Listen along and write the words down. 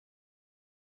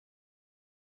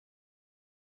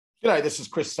G'day, this is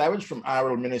Chris Savage from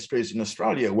RL Ministries in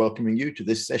Australia, welcoming you to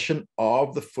this session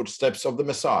of the Footsteps of the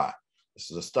Messiah. This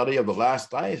is a study of the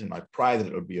last days, and I pray that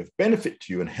it will be of benefit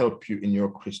to you and help you in your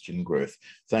Christian growth.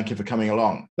 Thank you for coming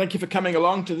along. Thank you for coming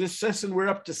along to this session. We're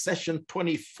up to session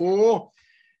 24,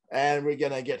 and we're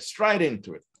going to get straight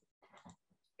into it.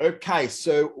 Okay,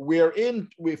 so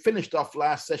we finished off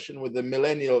last session with the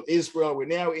millennial Israel. We're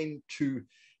now into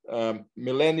the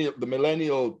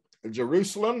millennial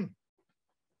Jerusalem.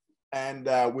 And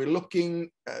we're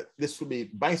looking, this will be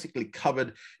basically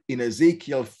covered in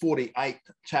Ezekiel 48,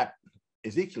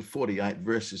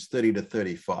 verses 30 to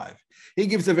 35. He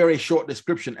gives a very short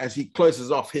description as he closes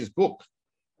off his book.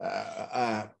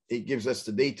 He gives us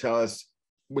the details,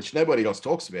 which nobody else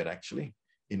talks about, actually,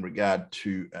 in regard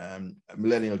to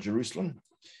millennial Jerusalem.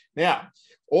 Now,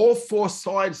 all four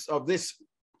sides of this,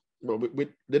 well, we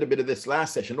did a bit of this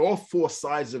last session. All four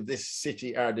sides of this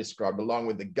city are described, along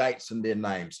with the gates and their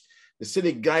names. The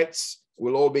city gates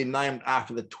will all be named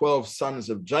after the 12 sons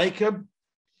of Jacob.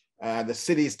 The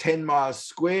city is 10 miles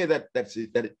square. That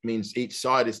it means each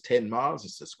side is 10 miles.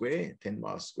 It's a square, 10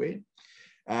 miles square.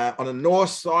 On the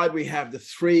north side, we have the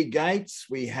three gates.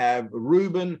 We have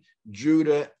Reuben,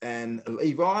 Judah, and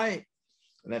Levi.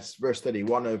 And that's verse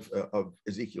 31 of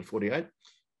Ezekiel 48.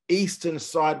 Eastern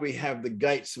side, we have the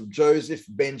gates of Joseph,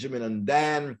 Benjamin, and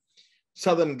Dan.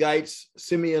 Southern gates,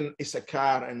 Simeon,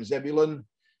 Issachar, and Zebulun.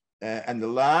 And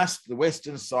the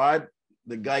western side,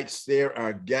 the gates there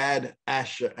are Gad,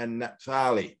 Asher, and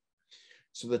Naphtali.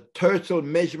 So the total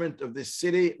measurement of this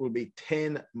city will be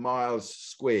 10 miles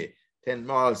square. 10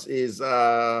 miles is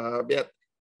about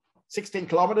 16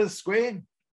 kilometers square.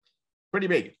 Pretty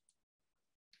big.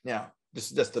 Now, this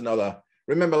is just another.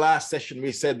 Remember last session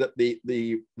we said that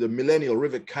the millennial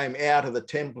river came out of the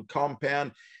temple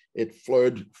compound. It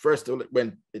flowed first. It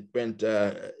went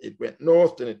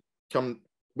north, and it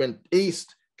went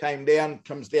east,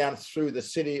 comes down through the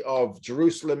city of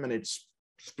Jerusalem, and it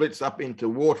splits up into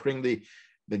watering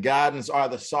the gardens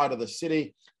either side of the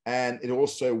city. And it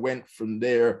also went from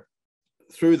there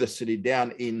through the city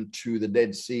down into the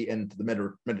Dead Sea and to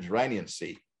the Mediterranean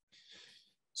Sea.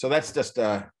 So that's just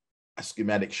a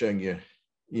schematic showing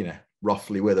you,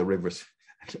 roughly where the river's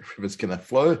going to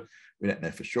flow. We don't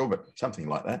know for sure, but something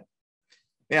like that.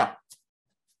 Now,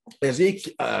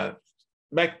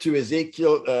 back to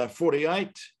Ezekiel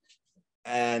 48,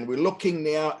 and we're looking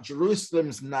now.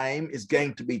 Jerusalem's name is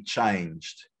going to be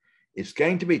changed. It's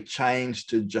going to be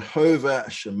changed to Jehovah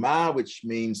Shammah, which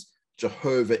means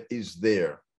Jehovah is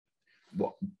there.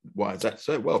 Why is that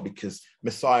so? Well, because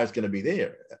Messiah is going to be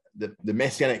there. The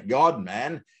Messianic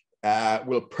God-man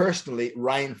will personally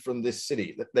reign from this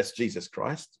city. That's Jesus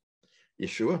Christ,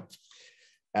 Yeshua.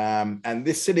 And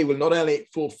this city will not only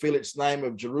fulfill its name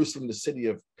of Jerusalem, the city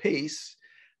of peace,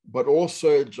 but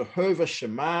also Jehovah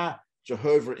Shammah.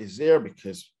 Jehovah is there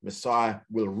because Messiah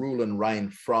will rule and reign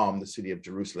from the city of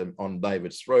Jerusalem on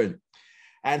David's throne.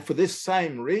 And for this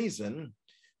same reason,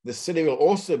 the city will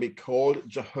also be called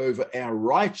Jehovah our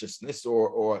righteousness,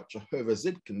 or Jehovah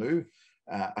Zidkenu,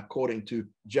 according to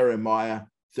Jeremiah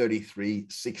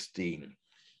 33:16.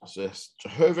 So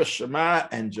Jehovah Shammah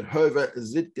and Jehovah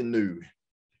Zidkenu.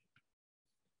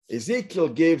 Ezekiel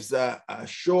gives a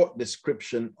short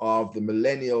description of the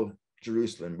millennial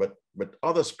Jerusalem, but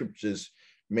other scriptures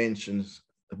mentions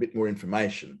a bit more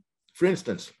information. For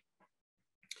instance,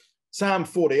 Psalm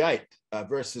 48,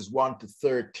 verses 1 to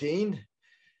 13.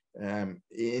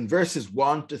 In verses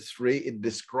 1 to 3, it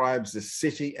describes the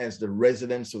city as the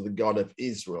residence of the God of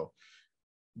Israel.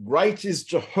 Great is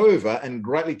Jehovah and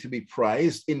greatly to be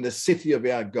praised in the city of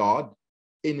our God,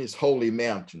 in his holy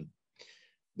mountain,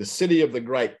 the city of the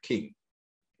great king.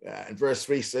 And verse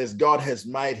 3 says, God has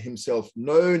made himself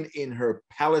known in her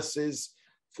palaces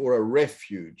for a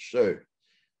refuge. So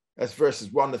that's verses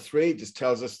 1 to 3. It just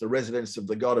tells us the residence of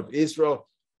the God of Israel.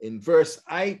 In verse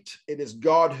 8, it is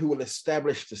God who will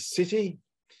establish the city.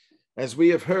 As we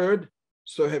have heard,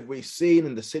 so have we seen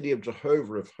in the city of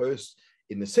Jehovah of hosts.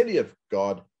 In the city of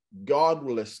God, God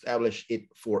will establish it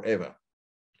forever.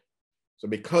 So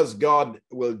because God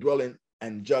will dwell in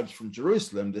and judge from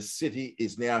Jerusalem, the city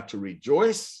is now to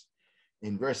rejoice.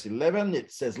 In verse 11,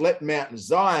 it says, let Mount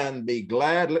Zion be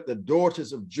glad, let the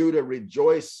daughters of Judah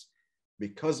rejoice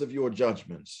because of your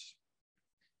judgments.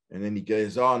 And then he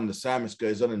goes on, the psalmist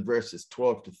goes on in verses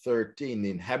 12 to 13, the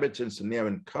inhabitants are now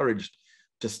encouraged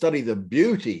to study the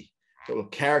beauty that will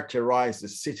characterize the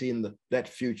city in that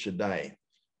future day.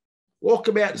 Walk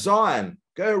about Zion,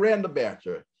 go round about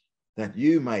her, that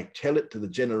you may tell it to the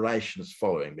generations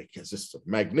following, because it's a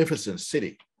magnificent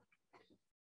city.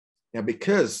 Now,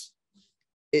 because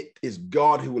it is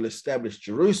God who will establish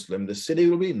Jerusalem, the city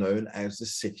will be known as the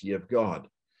city of God.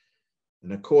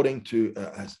 And according to,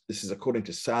 this is according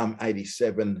to Psalm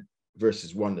 87,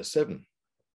 verses 1 to 7.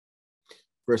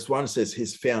 Verse 1 says,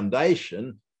 his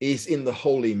foundation is in the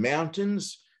holy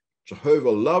mountains.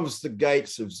 Jehovah loves the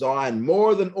gates of Zion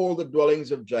more than all the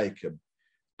dwellings of Jacob.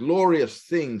 Glorious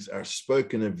things are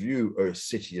spoken of you, O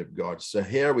city of God. So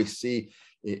here we see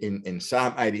in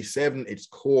Psalm 87, it's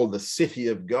called the city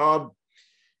of God.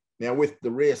 Now, with the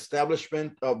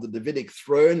reestablishment of the Davidic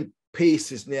throne,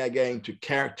 peace is now going to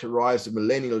characterize the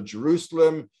millennial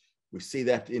Jerusalem. We see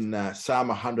that in Psalm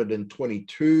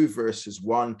 122, verses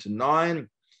 1 to 9.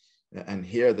 And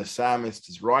here the psalmist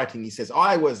is writing, he says,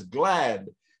 I was glad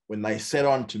when they said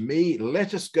unto me,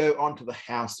 let us go unto the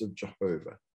house of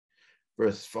Jehovah.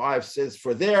 Verse 5 says,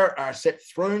 for there are set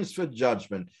thrones for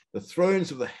judgment, the thrones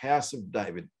of the house of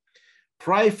David.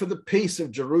 Pray for the peace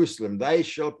of Jerusalem. They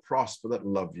shall prosper that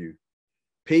love you.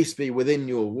 Peace be within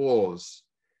your walls.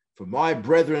 For my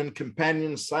brethren and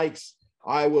companions' sakes,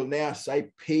 I will now say,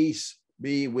 peace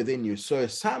be within you. So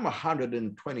Psalm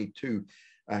 122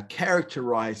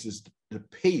 characterizes the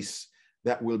peace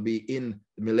that will be in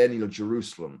the millennial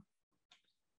Jerusalem.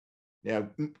 Now,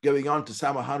 going on to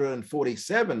Psalm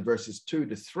 147, verses 2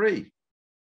 to 3.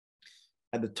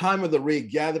 At the time of the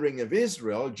regathering of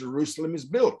Israel, Jerusalem is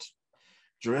built.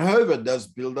 Jehovah does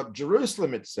build up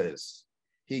Jerusalem, it says.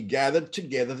 He gathered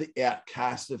together the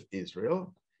outcasts of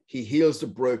Israel. He heals the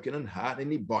broken in heart,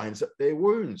 and he binds up their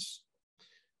wounds.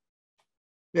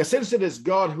 Now, since it is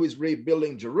God who is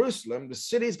rebuilding Jerusalem, the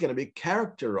city is going to be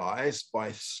characterized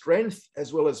by strength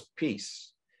as well as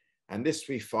peace. And this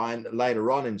we find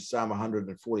later on in Psalm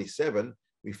 147.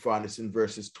 We find this in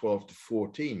verses 12 to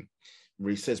 14,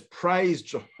 where he says, praise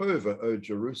Jehovah, O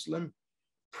Jerusalem.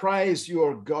 Praise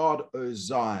your God, O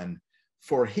Zion,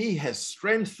 for he has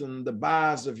strengthened the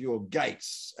bars of your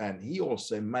gates, and he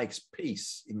also makes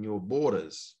peace in your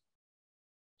borders.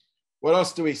 What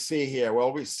else do we see here?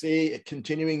 Well, we see it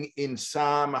continuing in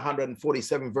Psalm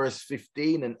 147, verse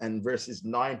 15 and verses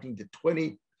 19 to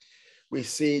 20. We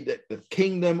see that the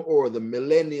kingdom or the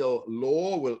millennial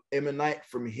law will emanate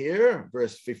from here.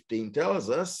 Verse 15 tells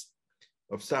us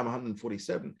of Psalm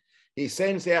 147. He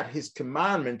sends out his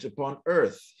commandment upon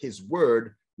earth. His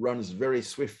word runs very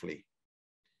swiftly.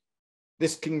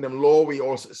 This kingdom law we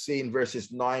also see in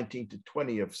verses 19 to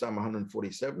 20 of Psalm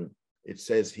 147. It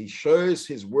says, he shows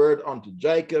his word unto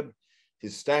Jacob,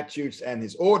 his statutes and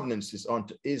his ordinances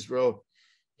unto Israel.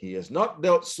 He has not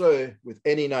dealt so with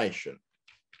any nation.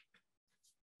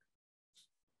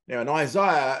 Now in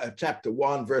Isaiah chapter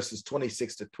 1, verses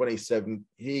 26 to 27,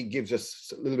 he gives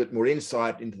us a little bit more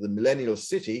insight into the millennial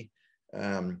city.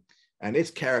 And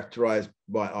it's characterized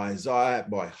by Isaiah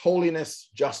by holiness,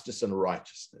 justice, and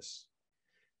righteousness.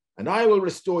 And I will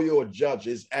restore your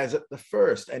judges as at the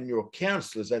first, and your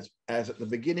counselors as at the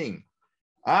beginning.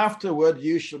 Afterward,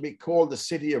 you shall be called the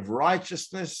city of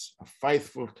righteousness, a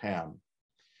faithful town.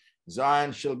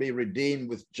 Zion shall be redeemed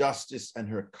with justice, and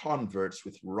her converts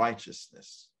with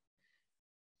righteousness.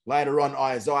 Later on,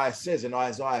 Isaiah says in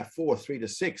Isaiah 4, 3 to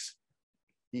 6,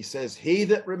 he says, he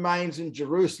that remains in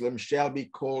Jerusalem shall be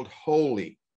called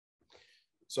holy.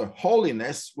 So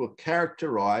holiness will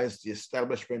characterize the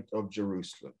establishment of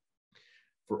Jerusalem.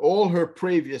 For all her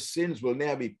previous sins will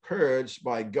now be purged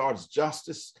by God's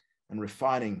justice and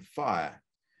refining fire.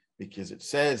 Because it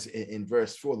says in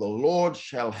verse 4, the Lord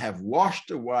shall have washed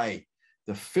away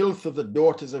the filth of the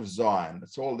daughters of Zion.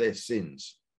 That's all their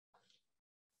sins.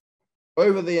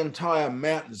 Over the entire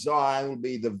Mount Zion will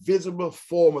be the visible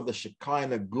form of the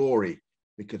Shekinah glory,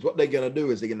 because what they're going to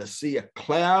do is they're going to see a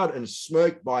cloud and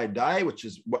smoke by day, which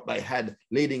is what they had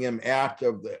leading them out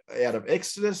of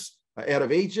Exodus, out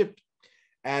of Egypt.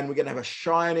 And we're going to have a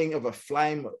shining of a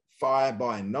flame fire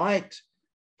by night.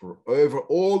 For over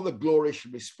all the glory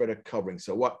should be spread a covering.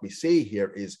 So what we see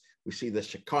here is we see the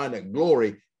Shekinah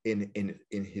glory in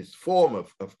his form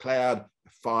of cloud,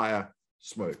 fire,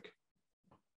 smoke.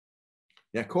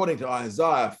 Now, according to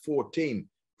Isaiah 14,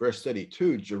 verse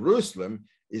 32, Jerusalem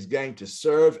is going to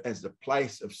serve as the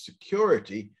place of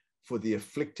security for the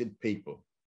afflicted people.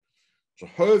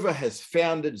 Jehovah has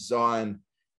founded Zion,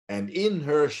 and in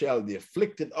her shall the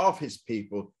afflicted of his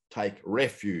people take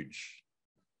refuge.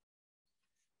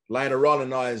 Later on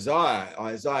in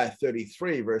Isaiah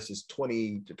 33, verses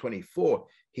 20 to 24,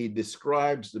 he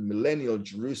describes the millennial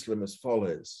Jerusalem as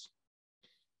follows.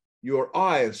 Your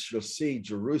eyes shall see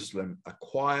Jerusalem, a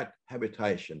quiet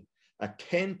habitation, a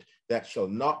tent that shall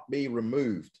not be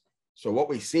removed. So what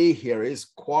we see here is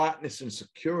quietness and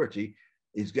security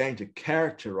is going to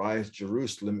characterize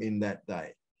Jerusalem in that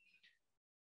day.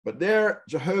 But there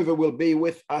Jehovah will be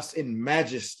with us in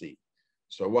majesty.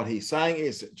 So what he's saying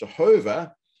is that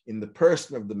Jehovah, in the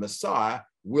person of the Messiah,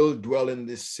 will dwell in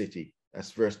this city.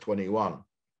 That's verse 21.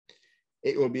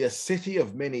 It will be a city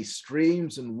of many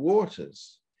streams and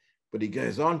waters. But he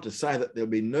goes on to say that there'll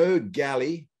be no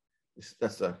galley.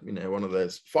 That's one of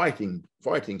those fighting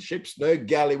ships. No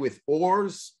galley with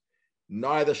oars,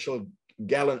 neither shall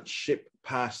gallant ship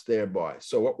pass thereby.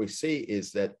 So what we see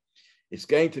is that it's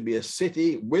going to be a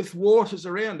city with waters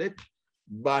around it,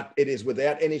 but it is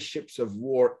without any ships of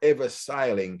war ever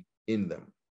sailing in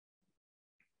them.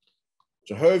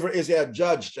 Jehovah is our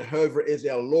judge. Jehovah is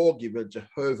our lawgiver.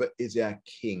 Jehovah is our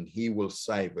king. He will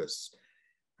save us.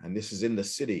 And this is in the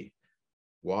city.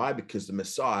 Why? Because the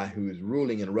Messiah, who is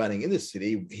ruling and reigning in the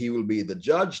city, he will be the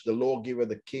judge, the lawgiver,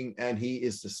 the king, and he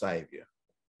is the savior.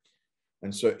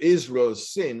 And so Israel's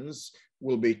sins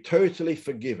will be totally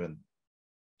forgiven.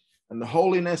 And the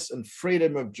holiness and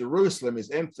freedom of Jerusalem is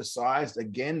emphasized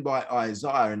again by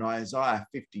Isaiah in Isaiah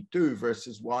 52,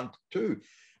 verses 1 to 2.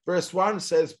 Verse 1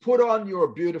 says, "Put on your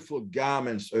beautiful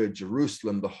garments, O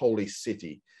Jerusalem, the holy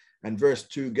city." And verse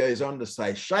 2 goes on to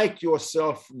say, "Shake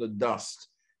yourself from the dust.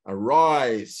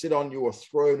 Arise, sit on your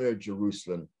throne, O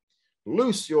Jerusalem.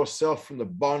 Loose yourself from the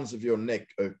bonds of your neck,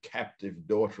 O captive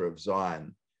daughter of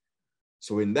Zion."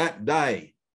 So in that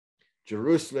day,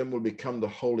 Jerusalem will become the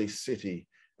holy city,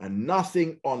 and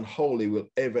nothing unholy will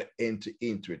ever enter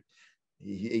into it.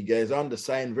 He goes on to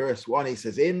say in verse 1, he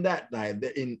says, "In that day,"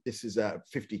 this is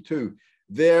 52,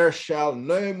 "there shall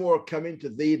no more come into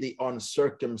thee the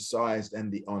uncircumcised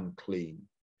and the unclean."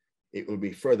 It will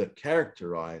be further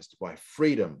characterized by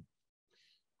freedom.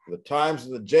 The times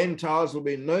of the Gentiles will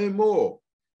be no more,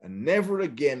 and never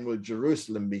again will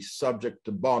Jerusalem be subject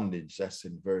to bondage. That's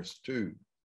in verse 2.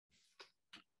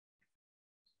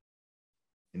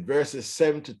 In verses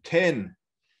 7 to 10,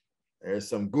 there's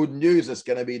some good news that's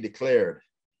going to be declared.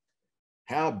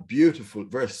 How beautiful,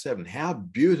 verse 7, how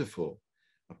beautiful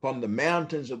upon the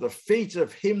mountains of the feet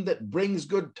of him that brings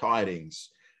good tidings,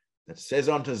 that says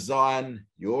unto Zion,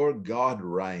 your God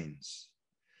reigns.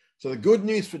 So the good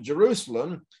news for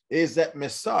Jerusalem is that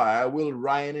Messiah will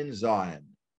reign in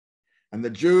Zion, and the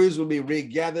Jews will be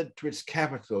regathered to its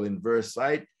capital in verse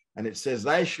 8. And it says,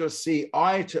 they shall see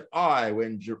eye to eye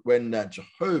when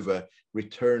Jehovah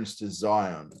returns to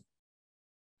Zion.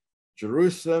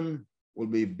 Jerusalem will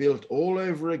be built all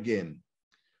over again,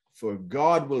 for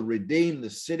God will redeem the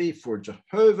city, for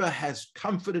Jehovah has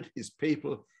comforted his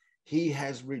people. He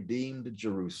has redeemed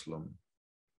Jerusalem.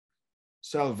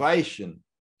 Salvation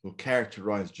will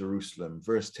characterize Jerusalem.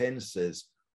 Verse 10 says,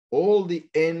 all the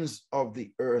ends of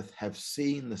the earth have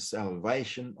seen the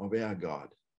salvation of our God.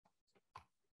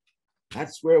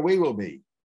 That's where we will be.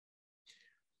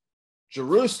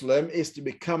 Jerusalem is to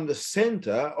become the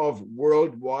center of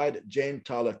worldwide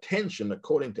Gentile attention,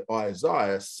 according to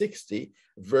Isaiah 60,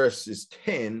 verses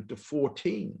 10 to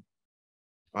 14.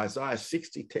 Isaiah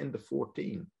 60, 10 to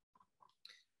 14.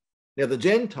 Now, the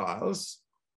Gentiles,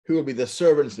 who will be the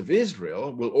servants of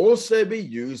Israel, will also be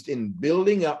used in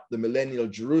building up the millennial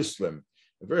Jerusalem.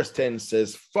 Verse 10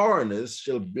 says, foreigners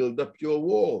shall build up your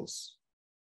walls.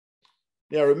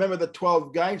 Now, remember the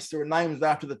 12 gates that were named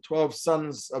after the 12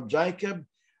 sons of Jacob?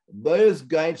 Those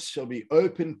gates shall be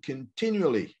open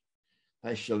continually.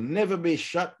 They shall never be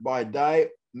shut by day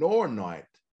nor night.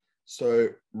 So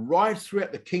right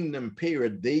throughout the kingdom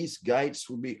period, these gates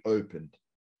will be opened.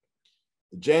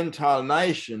 The Gentile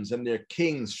nations and their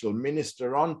kings shall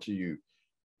minister unto you.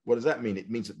 What does that mean? It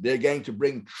means that they're going to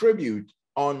bring tribute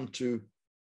unto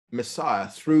Messiah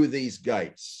through these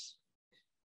gates.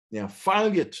 Now,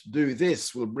 failure to do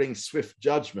this will bring swift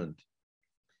judgment.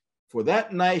 For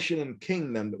that nation and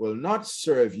kingdom that will not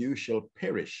serve you shall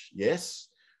perish. Yes,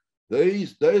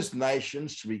 those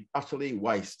nations shall be utterly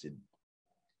wasted.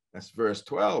 That's verse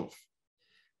 12.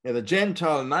 Now, the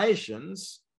Gentile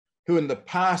nations who in the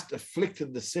past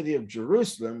afflicted the city of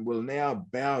Jerusalem will now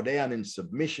bow down in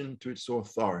submission to its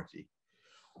authority.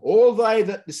 All they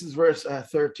that, this is verse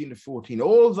 13 to 14,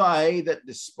 all they that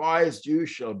despised you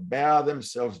shall bow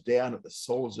themselves down at the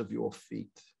soles of your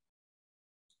feet.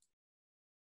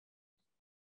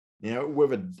 Now, we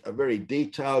have a very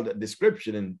detailed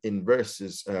description in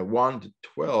verses 1 to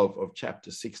 12 of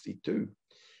chapter 62.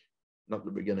 Not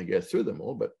that we're going to go through them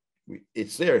all, but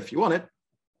it's there if you want it.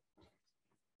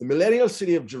 The millennial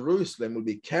city of Jerusalem will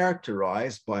be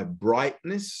characterized by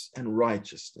brightness and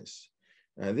righteousness.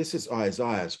 This was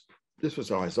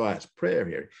Isaiah's prayer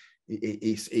here.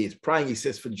 He's praying, he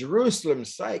says, for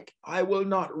Jerusalem's sake, I will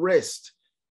not rest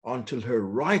until her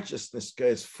righteousness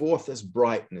goes forth as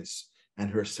brightness and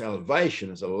her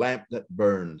salvation as a lamp that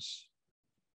burns.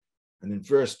 And in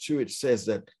verse 2, it says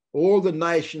that all the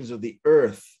nations of the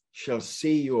earth shall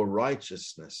see your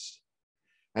righteousness.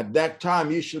 At that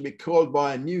time you shall be called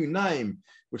by a new name,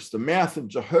 which the mouth of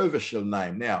Jehovah shall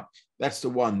name. Now, that's the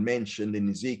one mentioned in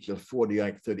Ezekiel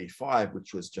 48:35,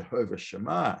 which was Jehovah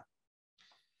Shammah.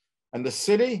 And the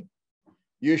city,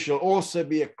 you shall also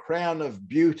be a crown of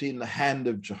beauty in the hand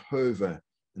of Jehovah,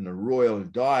 and a royal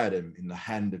diadem in the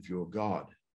hand of your God.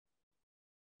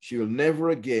 She will never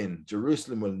again,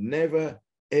 Jerusalem will never,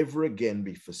 ever again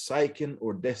be forsaken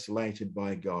or desolated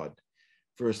by God.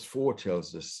 Verse 4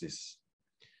 tells us this.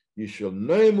 You shall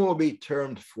no more be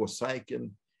termed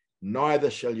forsaken, neither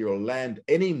shall your land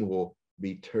any more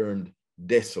be termed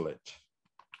desolate.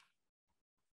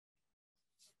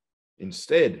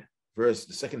 Instead, the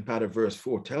second part of verse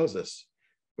 4 tells us,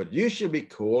 but you shall be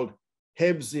called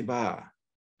Hebzibah,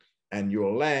 and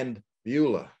your land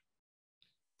Beulah,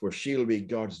 for she will be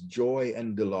God's joy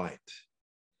and delight.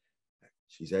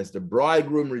 She says, the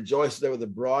bridegroom rejoices over the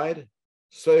bride,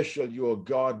 so shall your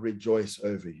God rejoice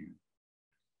over you.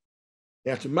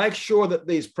 Now, to make sure that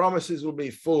these promises will be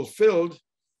fulfilled,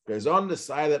 goes on to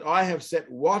say that I have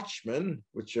set watchmen,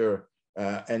 which are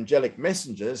angelic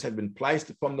messengers, have been placed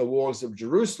upon the walls of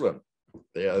Jerusalem.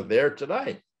 They are there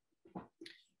today.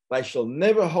 They shall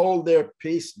never hold their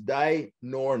peace day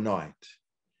nor night.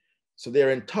 So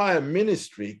their entire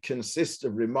ministry consists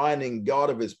of reminding God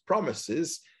of his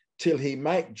promises till he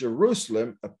make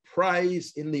Jerusalem a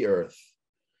praise in the earth,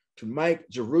 to make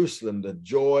Jerusalem the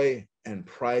joy and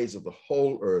praise of the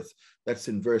whole earth. That's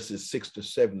in verses 6 to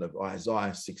 7 of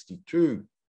Isaiah 62.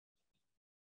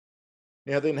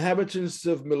 Now, the inhabitants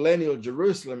of millennial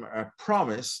Jerusalem are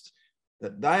promised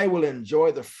that they will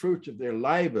enjoy the fruit of their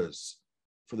labors,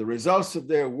 for the results of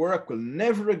their work will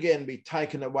never again be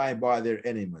taken away by their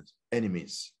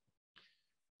enemies.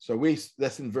 So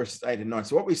that's in verses 8 and 9.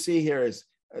 So what we see here is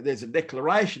there's a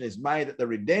declaration is made that the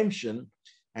redemption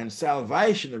and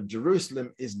salvation of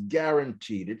Jerusalem is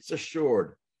guaranteed. It's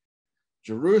assured.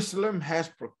 Jerusalem has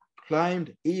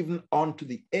proclaimed even unto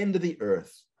the end of the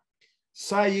earth,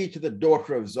 say ye to the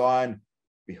daughter of Zion,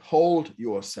 behold,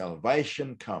 your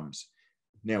salvation comes.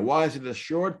 Now, why is it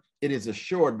assured? It is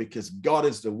assured because God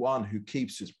is the one who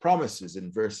keeps his promises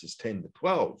in verses 10 to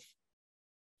 12.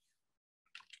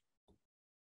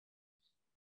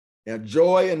 Now,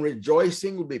 joy and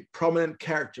rejoicing will be prominent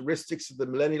characteristics of the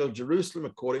millennial Jerusalem,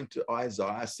 according to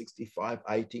Isaiah 65,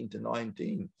 18 to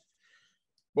 19.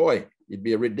 Boy, you'd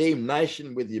be a redeemed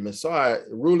nation with your Messiah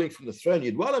ruling from the throne.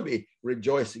 You'd want to be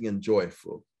rejoicing and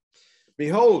joyful.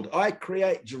 Behold, I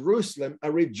create Jerusalem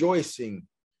a rejoicing,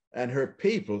 and her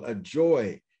people a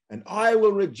joy. And I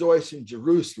will rejoice in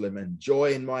Jerusalem and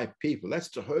joy in my people. That's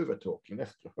Jehovah talking.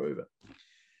 That's Jehovah.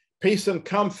 Peace and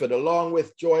comfort along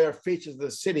with joy are features of the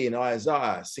city in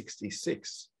Isaiah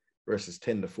 66, verses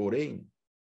 10 to 14.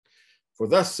 For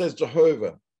thus says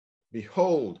Jehovah,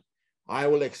 behold, I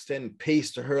will extend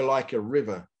peace to her like a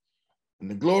river,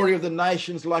 and the glory of the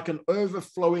nations like an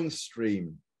overflowing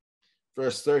stream.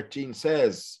 Verse 13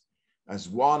 says, as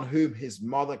one whom his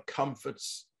mother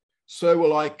comforts, so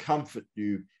will I comfort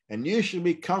you, and you shall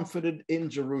be comforted in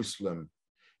Jerusalem.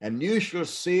 And you shall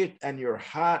see it, and your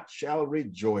heart shall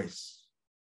rejoice.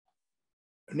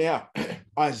 Now,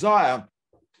 Isaiah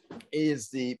is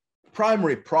the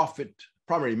primary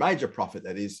major prophet,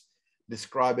 that is,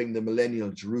 describing the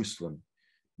millennial Jerusalem.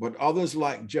 But others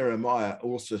like Jeremiah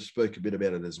also spoke a bit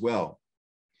about it as well.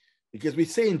 Because we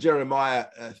see in Jeremiah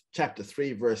chapter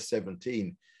 3, verse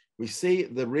 17, we see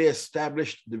the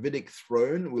re-established Davidic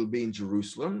throne will be in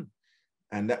Jerusalem,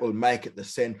 and that will make it the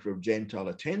center of Gentile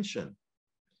attention.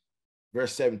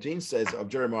 Verse 17 says of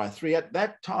Jeremiah 3, at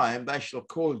that time they shall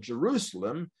call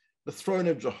Jerusalem the throne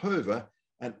of Jehovah,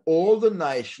 and all the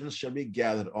nations shall be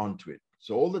gathered onto it.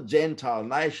 So all the Gentile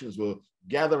nations will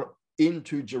gather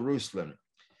into Jerusalem.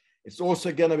 It's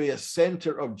also going to be a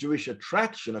center of Jewish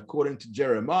attraction, according to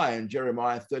Jeremiah in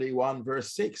Jeremiah 31,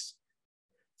 verse 6.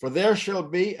 For there shall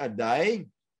be a day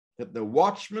that the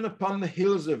watchmen upon the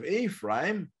hills of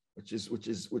Ephraim, which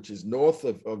is north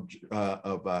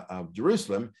of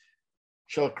Jerusalem,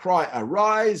 shall cry,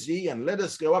 arise ye, and let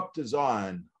us go up to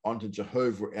Zion, unto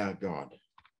Jehovah our God.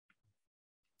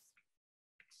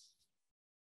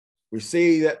 We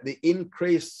see that the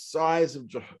increased size of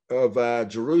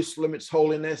Jerusalem, its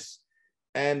holiness,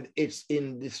 and its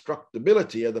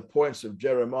indestructibility are the points of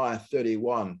Jeremiah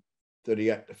 31,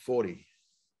 38 to 40.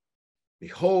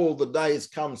 Behold, the days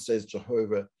come, says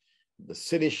Jehovah, the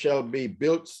city shall be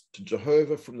built to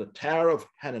Jehovah from the tower of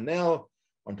Hananel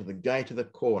unto the gate of the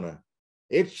corner.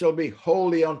 It shall be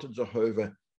holy unto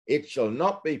Jehovah. It shall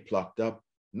not be plucked up,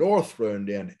 nor thrown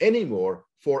down any more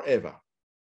forever.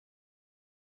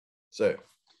 So,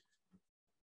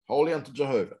 holy unto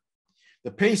Jehovah.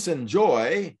 The peace and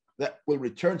joy that will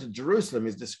return to Jerusalem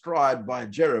is described by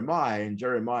Jeremiah in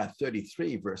Jeremiah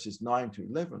 33, verses 9 to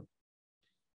 11.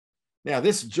 Now,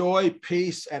 this joy,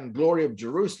 peace, and glory of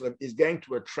Jerusalem is going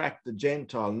to attract the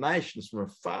Gentile nations from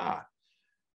afar.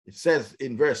 It says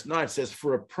in verse 9, it says,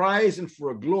 for a praise and for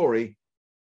a glory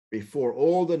before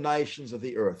all the nations of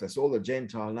the earth. That's all the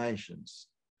Gentile nations.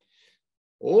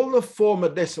 All the former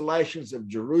desolations of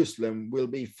Jerusalem will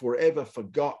be forever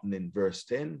forgotten in verse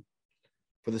 10.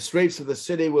 For the streets of the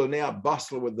city will now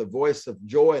bustle with the voice of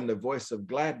joy and the voice of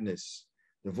gladness,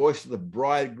 the voice of the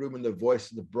bridegroom and the voice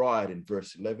of the bride in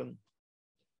verse 11.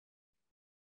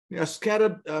 Now,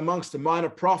 scattered amongst the minor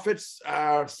prophets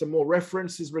are some more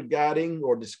references regarding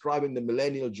or describing the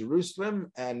millennial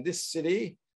Jerusalem. And this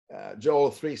city, Joel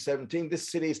 3:17,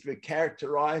 this city is to be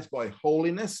characterized by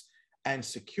holiness and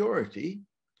security,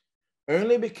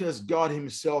 only because God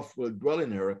himself will dwell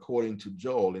in her, according to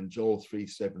Joel in Joel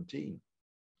 3:17.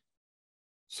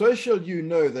 So shall you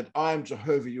know that I am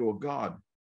Jehovah your God,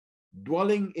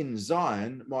 dwelling in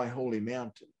Zion, my holy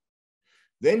mountain.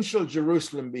 Then shall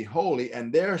Jerusalem be holy,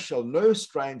 and there shall no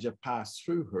stranger pass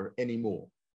through her anymore.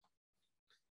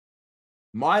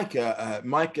 Micah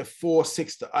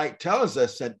 4:6-8 tells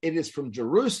us that it is from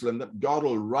Jerusalem that God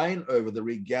will reign over the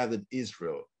regathered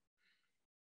Israel.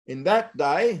 In that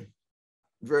day,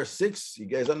 verse 6, he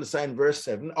goes on to say in verse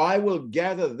 7, I will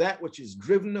gather that which is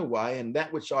driven away and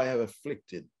that which I have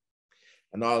afflicted,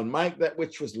 and I'll make that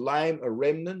which was lame a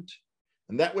remnant,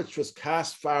 and that which was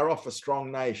cast far off a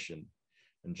strong nation.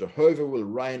 And Jehovah will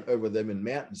reign over them in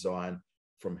Mount Zion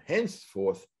from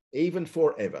henceforth, even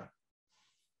forever.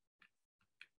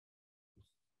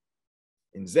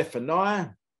 In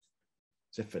Zephaniah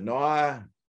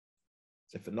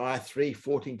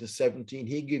 3:14-17,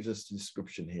 he gives us the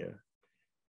description here.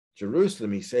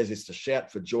 Jerusalem, he says, is to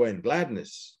shout for joy and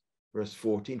gladness. Verse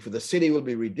 14, for the city will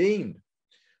be redeemed.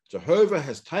 Jehovah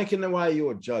has taken away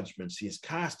your judgments. He has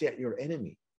cast out your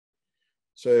enemy.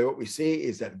 So what we see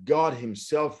is that God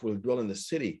himself will dwell in the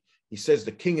city. He says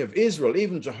the King of Israel,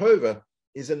 even Jehovah,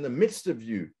 is in the midst of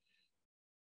you.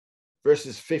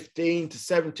 Verses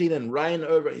 15-17, and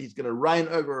he's going to reign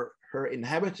over her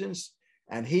inhabitants,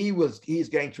 and he's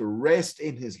going to rest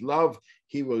in his love.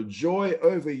 He will joy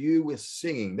over you with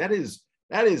singing. That is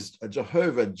a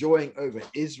Jehovah joying over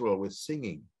Israel with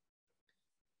singing.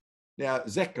 Now,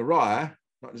 Zechariah,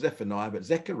 not Zephaniah, but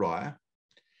Zechariah,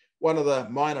 one of the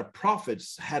minor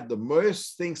prophets, had the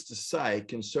most things to say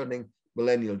concerning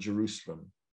millennial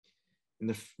Jerusalem. In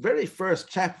the very first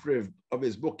chapter of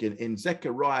his book, in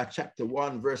Zechariah chapter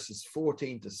 1, verses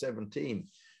 14-17,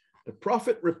 the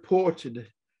prophet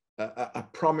reported a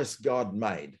promise God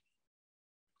made.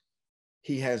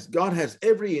 God has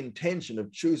every intention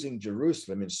of choosing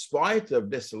Jerusalem in spite of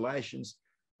desolations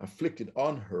afflicted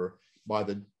on her by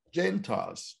the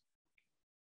Gentiles.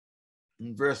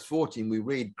 In verse 14, we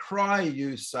read, cry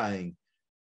you, saying,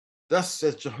 thus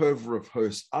says Jehovah of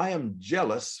hosts, I am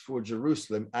jealous for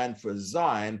Jerusalem and for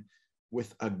Zion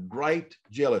with a great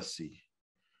jealousy.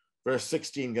 Verse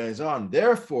 16 goes on,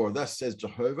 therefore, thus says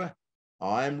Jehovah,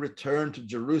 I am returned to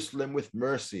Jerusalem with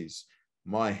mercies.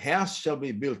 My house shall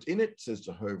be built in it, says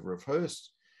Jehovah of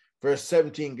hosts. Verse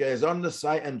 17 goes on to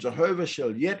say, and Jehovah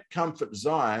shall yet comfort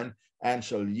Zion and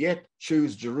shall yet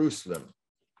choose Jerusalem.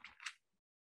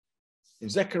 In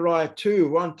Zechariah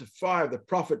 2:1-5, the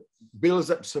prophet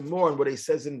builds up some more on what he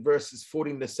says in verses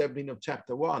 14-17 of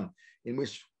chapter 1, in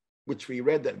which we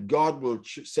read that God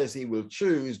says he will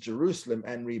choose Jerusalem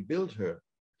and rebuild her.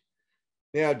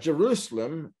 Now,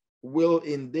 Jerusalem will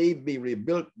indeed be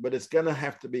rebuilt, but it's going to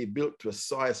have to be built to a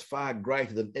size far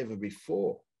greater than ever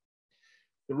before.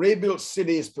 The rebuilt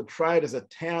city is portrayed as a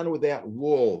town without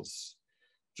walls.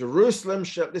 Jerusalem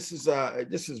shall, this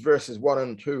is verses 1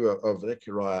 and 2 of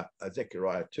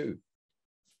Zechariah 2.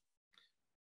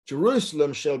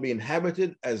 Jerusalem shall be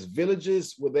inhabited as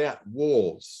villages without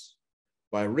walls,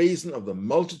 by reason of the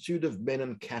multitude of men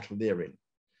and cattle therein.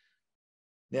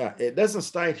 Now, it doesn't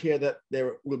state here that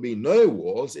there will be no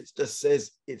walls. It just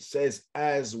says,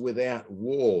 as without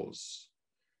walls.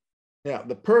 Now,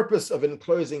 the purpose of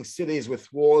enclosing cities with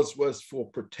walls was for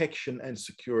protection and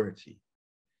security.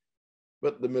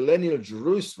 But the millennial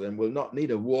Jerusalem will not need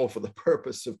a wall for the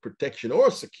purpose of protection or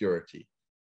security.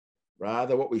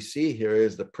 Rather, what we see here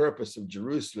is the purpose of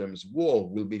Jerusalem's wall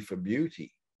will be for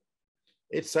beauty.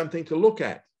 It's something to look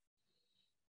at.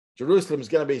 Jerusalem is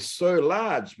going to be so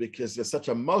large because there's such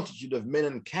a multitude of men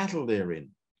and cattle therein.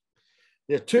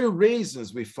 There are two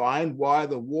reasons we find why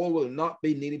the wall will not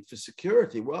be needed for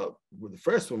security. Well, the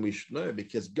first one we should know,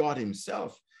 because God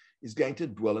himself is going to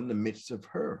dwell in the midst of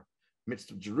her.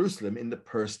 midst of Jerusalem in the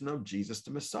person of Jesus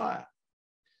the Messiah.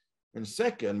 And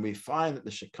second, we find that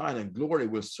the Shekinah glory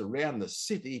will surround the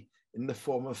city in the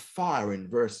form of fire in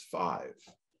verse 5.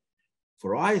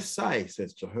 For I say,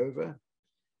 says Jehovah,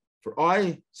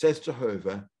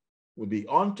 will be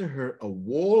unto her a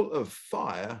wall of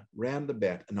fire round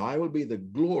about, and I will be the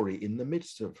glory in the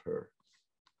midst of her.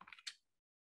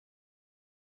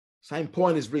 Same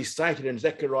point is restated in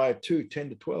Zechariah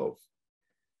 2:10-12.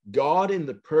 God in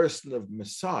the person of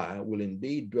Messiah will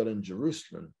indeed dwell in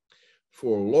Jerusalem.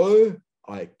 For lo,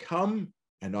 I come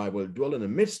and I will dwell in the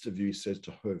midst of you, says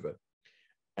Jehovah.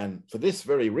 And for this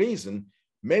very reason,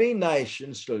 many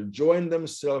nations shall join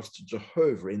themselves to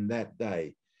Jehovah in that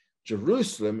day.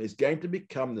 Jerusalem is going to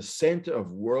become the center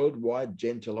of worldwide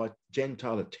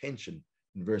Gentile attention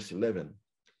in verse 11.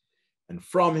 And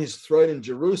from his throne in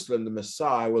Jerusalem, the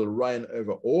Messiah will reign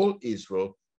over all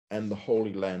Israel and the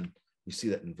Holy Land. We see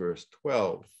that in verse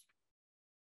 12.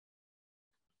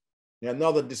 Now,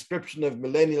 another description of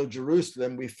millennial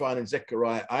Jerusalem we find in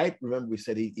Zechariah 8. Remember, we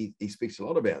said he speaks a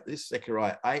lot about this.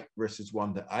 Zechariah 8, verses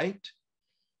 1-8.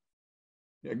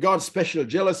 God's special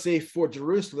jealousy for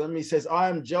Jerusalem. He says, I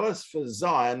am jealous for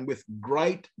Zion with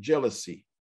great jealousy.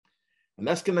 And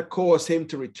that's going to cause him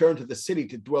to return to the city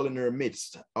to dwell in her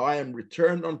midst. I am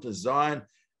returned unto Zion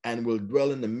and will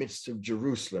dwell in the midst of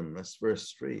Jerusalem. That's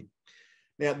verse 3.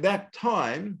 Now, at that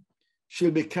time,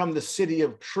 she'll become the city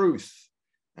of truth.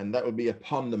 And that will be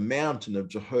upon the mountain of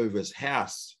Jehovah's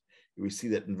house. We see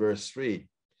that in verse 3.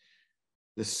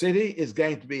 The city is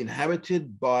going to be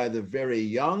inhabited by the very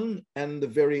young and the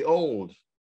very old.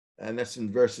 And that's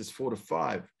in verses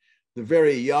 4-5. The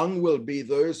very young will be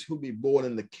those who will be born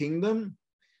in the kingdom,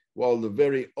 while the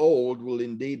very old will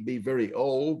indeed be very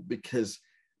old, because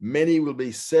many will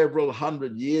be several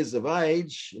hundred years of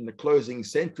age in the closing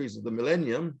centuries of the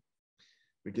millennium.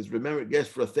 Because remember, it goes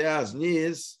for 1,000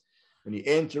 years. When you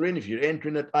enter in, if you're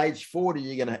entering at age 40,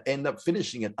 you're going to end up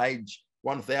finishing at age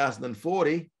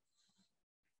 1040.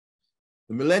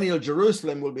 The millennial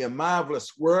Jerusalem will be a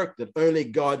marvelous work that only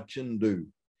God can do.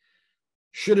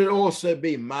 Should it also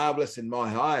be marvelous in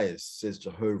my eyes, says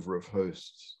Jehovah of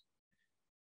hosts.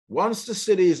 Once the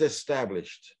city is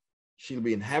established, she'll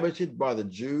be inhabited by the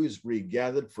Jews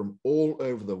regathered from all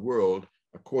over the world,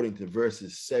 according to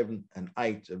verses 7 and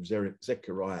 8 of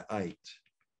Zechariah 8.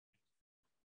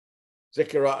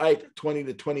 Zechariah 8,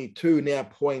 20-22 now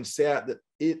points out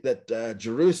that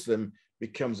Jerusalem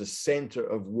becomes a center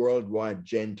of worldwide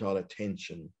Gentile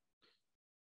attention.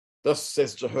 Thus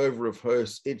says Jehovah of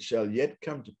hosts, it shall yet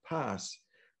come to pass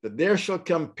that there shall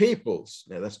come peoples,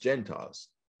 now that's Gentiles.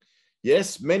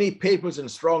 Yes, many peoples and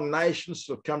strong nations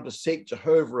shall come to seek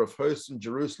Jehovah of hosts in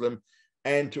Jerusalem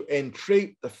and to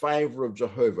entreat the favor of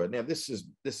Jehovah. Now this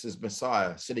is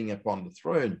Messiah sitting upon the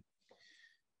throne.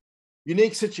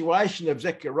 Unique situation of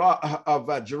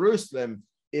Jerusalem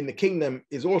in the kingdom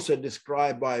is also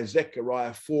described by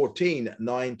Zechariah 14,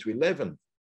 9-11,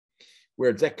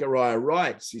 where Zechariah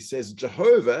writes, he says,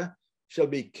 Jehovah shall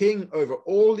be king over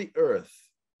all the earth.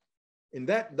 In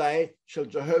that day shall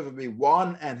Jehovah be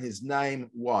one and his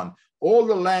name one. All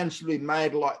the land shall be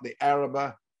made like the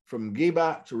Arabah from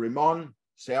Geba to Rimmon,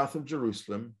 south of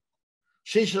Jerusalem.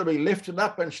 She shall be lifted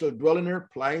up and shall dwell in her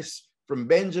place, from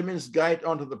Benjamin's gate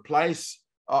onto the place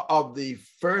of the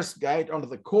first gate, onto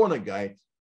the corner gate,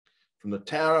 from the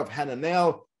tower of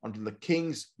Hananel unto the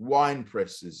king's wine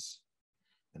presses.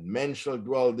 And men shall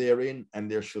dwell therein, and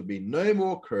there shall be no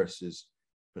more curses,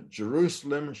 but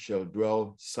Jerusalem shall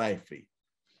dwell safely.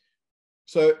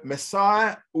 So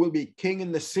Messiah will be king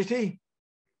in the city.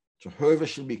 Jehovah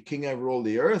shall be king over all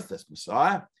the earth. That's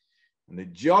Messiah. And the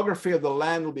geography of the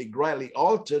land will be greatly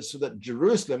altered so that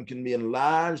Jerusalem can be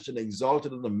enlarged and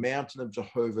exalted on the mountain of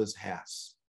Jehovah's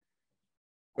house.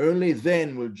 Only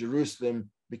then will Jerusalem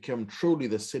become truly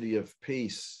the city of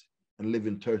peace and live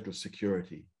in total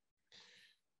security.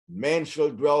 Men shall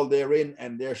dwell therein,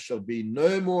 and there shall be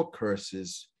no more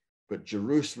curses, but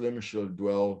Jerusalem shall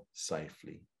dwell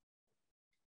safely.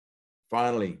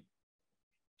 Finally,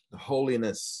 the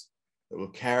holiness that will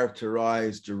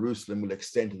characterize Jerusalem will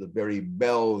extend to the very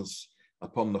bells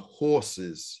upon the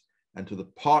horses and to the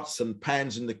pots and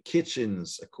pans in the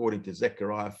kitchens, according to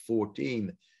Zechariah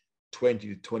 14,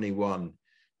 20-21.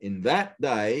 In that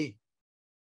day,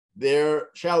 there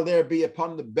shall be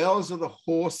upon the bells of the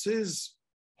horses,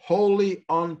 holy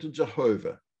unto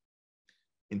Jehovah.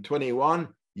 In 21,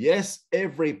 yes,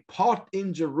 every pot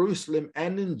in Jerusalem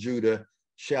and in Judah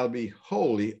shall be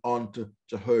holy unto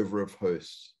Jehovah of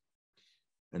hosts.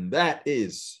 And that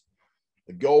is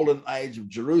the golden age of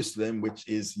Jerusalem, which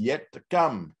is yet to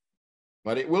come,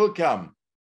 but it will come.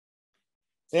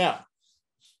 Now,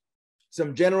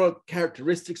 Some general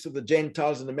characteristics of the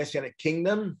Gentiles in the Messianic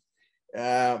kingdom.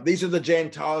 These are the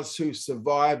Gentiles who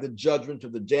survived the judgment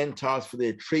of the Gentiles for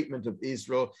their treatment of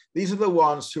Israel. These are the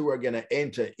ones who are going to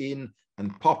enter in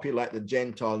and populate the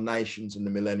Gentile nations in the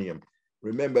millennium.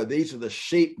 Remember, these are the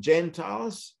sheep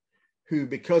Gentiles who,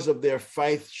 because of their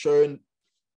faith shown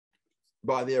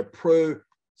by their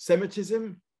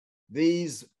pro-Semitism,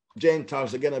 these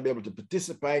Gentiles are going to be able to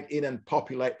participate in and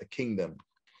populate the kingdom.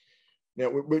 Now,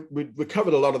 we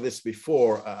covered a lot of this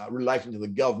before relating to the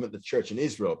government, the church in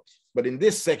Israel. But in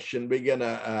this section, we're going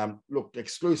to look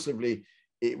exclusively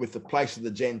with the place of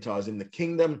the Gentiles in the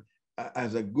kingdom,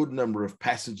 as a good number of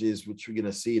passages, which we're going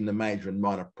to see in the major and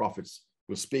minor prophets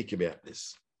will speak about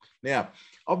this. Now,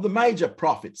 of the major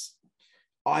prophets,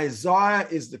 Isaiah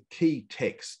is the key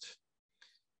text.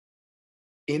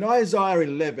 In Isaiah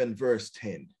 11, verse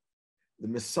 10, the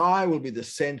Messiah will be the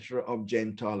center of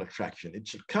Gentile attraction. It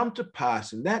shall come to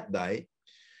pass in that day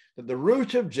that the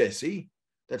root of Jesse,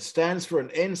 that stands for an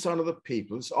ensign of the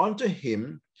peoples, unto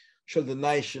him shall the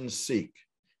nations seek,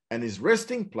 and his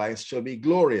resting place shall be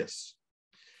glorious.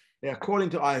 Now, according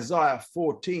to Isaiah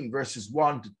 14, verses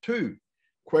 1 to 2,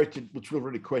 quoted, which we've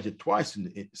already quoted twice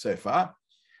so far,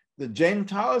 the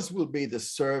Gentiles will be the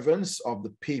servants of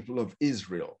the people of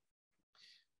Israel.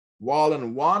 While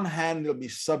on one hand they'll be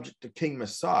subject to King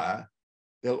Messiah,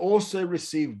 they'll also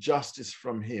receive justice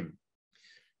from him.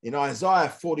 In Isaiah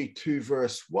 42,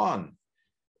 verse 1,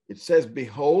 it says,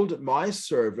 behold, my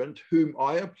servant whom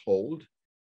I uphold,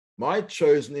 my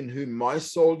chosen in whom my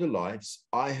soul delights,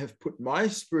 I have put my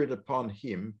spirit upon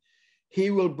him.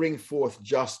 He will bring forth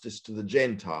justice to the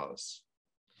Gentiles.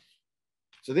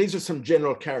 So these are some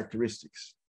general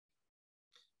characteristics.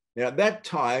 Now, at that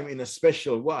time, in a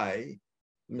special way,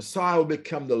 the Messiah will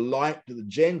become the light to the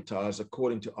Gentiles,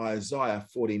 according to Isaiah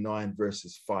 49,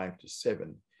 verses 5 to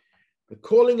 7. The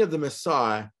calling of the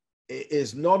Messiah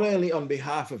is not only on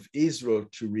behalf of Israel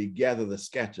to regather the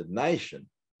scattered nation.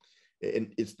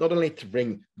 It's not only to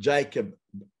bring Jacob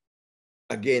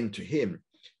again to him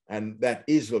and that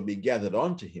Israel be gathered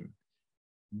onto him,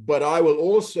 but I will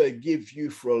also give you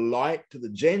for a light to the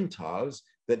Gentiles,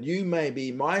 that you may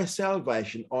be my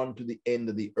salvation unto the end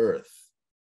of the earth.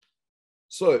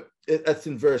 So that's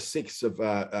in verse 6 of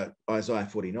Isaiah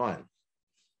 49.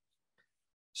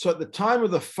 So at the time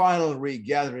of the final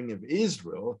regathering of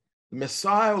Israel, the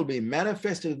Messiah will be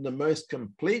manifested in the most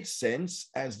complete sense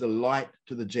as the light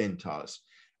to the Gentiles.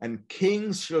 And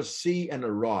kings shall see and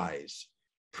arise,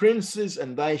 princes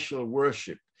and they shall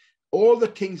worship. All the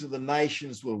kings of the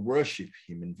nations will worship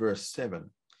him, in verse 7.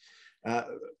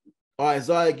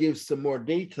 Isaiah gives some more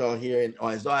detail here in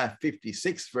Isaiah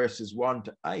 56, verses 1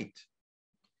 to 8.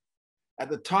 At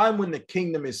the time when the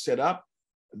kingdom is set up,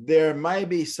 there may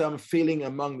be some feeling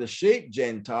among the sheep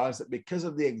Gentiles that because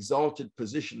of the exalted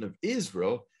position of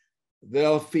Israel,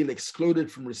 they'll feel excluded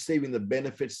from receiving the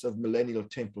benefits of millennial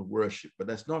temple worship. But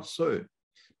that's not so,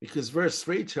 because verse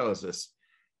 3 tells us,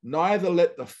 neither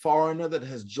let the foreigner that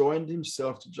has joined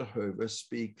himself to Jehovah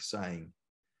speak, saying,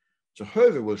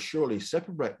 Jehovah will surely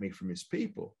separate me from his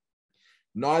people.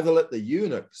 Neither let the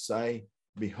eunuch say,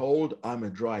 behold, I'm a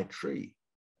dry tree.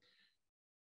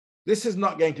 This is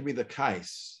not going to be the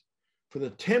case, for the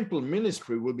temple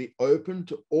ministry will be open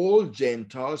to all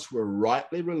Gentiles who are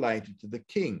rightly related to the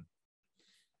king.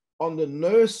 Under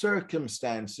no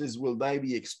circumstances will they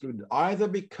be excluded, either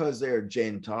because they are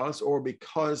Gentiles or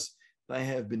because they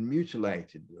have been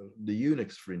mutilated, the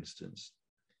eunuchs, for instance.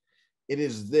 It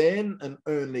is then and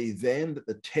only then that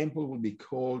the temple will be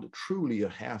called truly a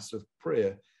house of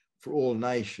prayer for all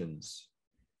nations.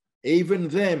 Even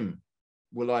them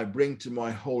will I bring to my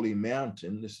holy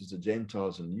mountain, this is the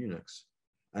Gentiles and eunuchs,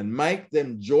 and make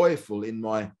them joyful in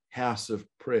my house of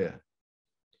prayer.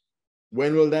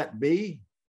 When will that be?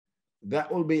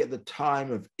 That will be at the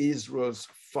time of Israel's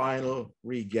final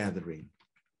regathering.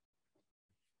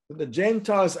 That the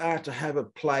Gentiles are to have a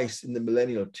place in the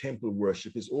millennial temple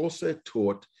worship is also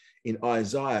taught in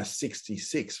Isaiah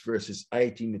 66, verses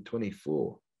 18 to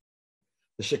 24.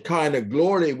 The Shekinah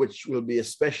glory, which will be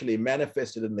especially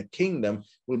manifested in the kingdom,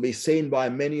 will be seen by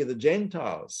many of the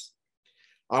Gentiles.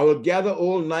 I will gather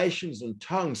all nations and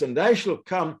tongues, and they shall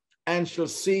come and shall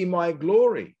see my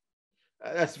glory.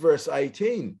 That's verse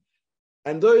 18.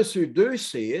 And those who do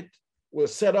see it will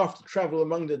set off to travel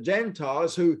among the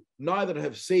Gentiles who neither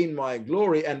have seen my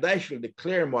glory, and they shall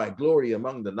declare my glory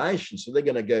among the nations. So they're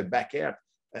going to go back out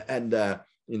and go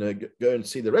and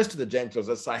see the rest of the Gentiles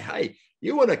and say, hey,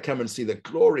 you want to come and see the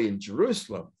glory in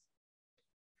Jerusalem.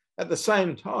 At the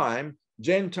same time,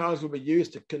 Gentiles will be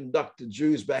used to conduct the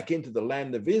Jews back into the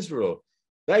land of Israel.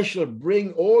 They shall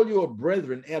bring all your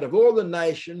brethren out of all the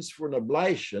nations for an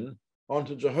oblation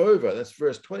unto Jehovah. That's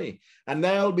verse 20. And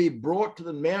they'll be brought to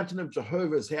the mountain of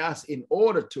Jehovah's house in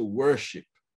order to worship.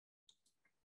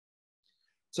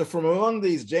 So from among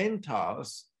these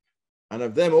Gentiles, and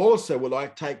of them also will I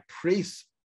take priests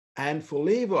and for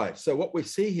Levites. So what we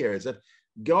see here is that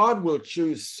God will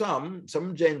choose some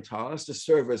Gentiles to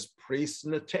serve as priests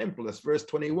in the temple. That's verse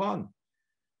 21.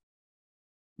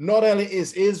 Not only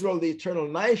is Israel the eternal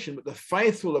nation, but the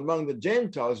faithful among the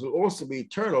Gentiles will also be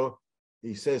eternal.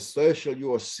 He says, so shall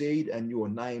your seed and your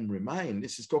name remain.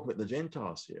 This is talking about the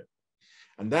Gentiles here.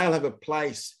 And they'll have a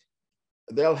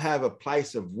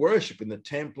place of worship in the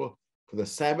temple for the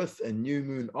Sabbath and new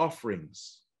moon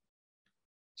offerings.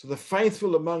 So the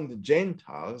faithful among the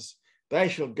Gentiles, they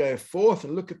shall go forth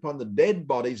and look upon the dead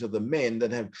bodies of the men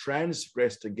that have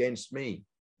transgressed against me.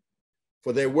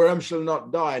 For their worm shall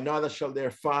not die, neither shall their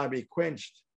fire be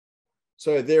quenched.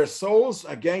 So their souls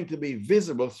are going to be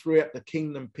visible throughout the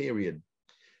kingdom period,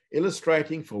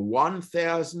 illustrating for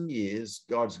 1,000 years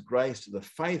God's grace to the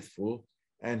faithful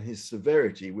and his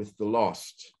severity with the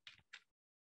lost.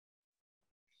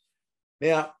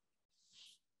 Now,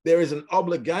 there is an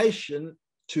obligation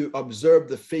to observe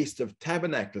the Feast of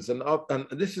Tabernacles. And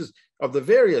this is of the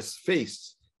various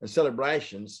feasts and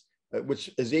celebrations which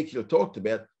Ezekiel talked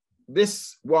about.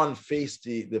 This one feast,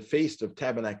 the Feast of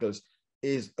Tabernacles,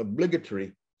 is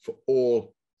obligatory for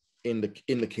all in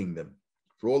the kingdom,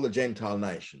 for all the Gentile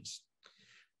nations.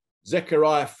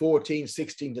 Zechariah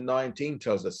 14:16-19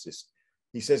 tells us this.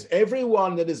 He says,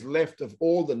 everyone that is left of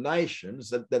all the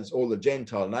nations, that's all the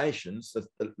Gentile nations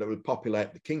that will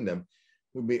populate the kingdom,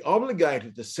 will be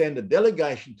obligated to send a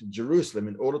delegation to Jerusalem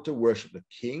in order to worship the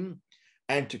king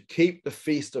and to keep the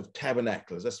Feast of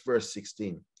Tabernacles. That's verse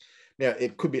 16. Now,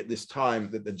 it could be at this time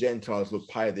that the Gentiles will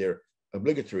pay their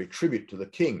obligatory tribute to the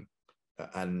king.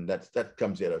 And that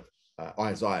comes out of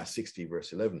Isaiah 60,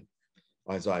 verse 11.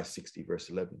 Isaiah 60, verse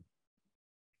 11.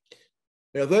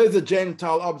 Now, though the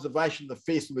Gentile observation of the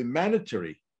feast will be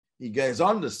mandatory, he goes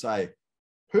on to say,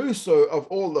 whoso of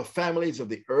all the families of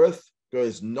the earth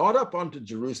goes not up unto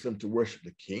Jerusalem to worship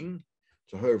the king,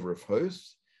 Jehovah of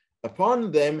hosts,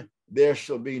 upon them there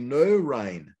shall be no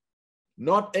rain.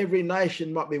 Not every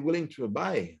nation might be willing to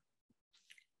obey.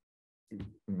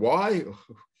 Why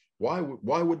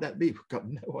would that be? We've got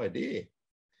no idea.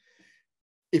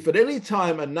 If at any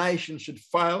time a nation should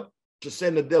fail to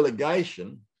send a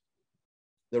delegation,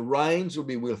 the rains will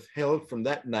be withheld from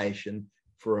that nation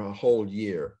for a whole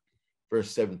year.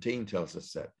 Verse 17 tells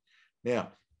us that.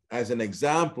 Now, as an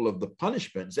example of the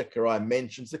punishment, Zechariah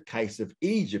mentions the case of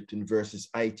Egypt in verses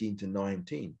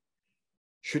 18-19.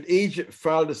 Should Egypt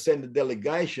fail to send a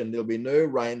delegation, there'll be no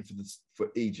rain for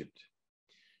Egypt.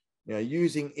 Now,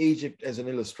 using Egypt as an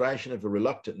illustration of a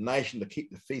reluctant nation to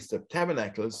keep the Feast of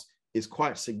Tabernacles is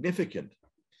quite significant,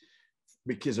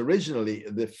 because originally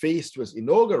the feast was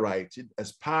inaugurated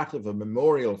as part of a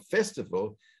memorial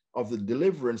festival of the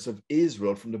deliverance of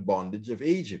Israel from the bondage of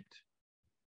Egypt.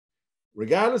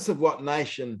 Regardless of what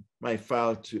nation may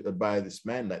fail to obey this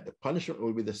mandate, the punishment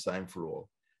will be the same for all.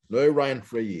 No rain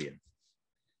for a year.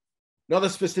 Another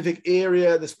specific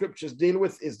area the scriptures deal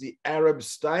with is the Arab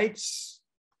states.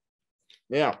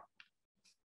 Now,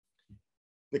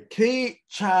 the key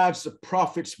charge the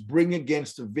prophets bring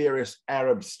against the various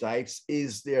Arab states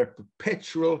is their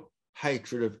perpetual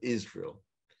hatred of Israel.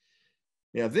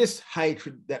 Now, this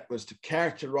hatred that was to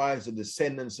characterize the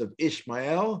descendants of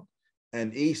Ishmael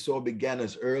and Esau began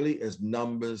as early as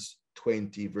Numbers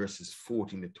 20, verses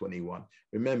 14-21.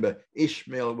 Remember,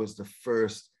 Ishmael was the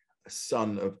first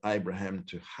son of Abraham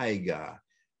to Hagar,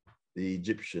 the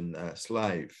Egyptian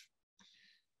slave.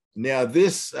 Now,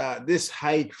 this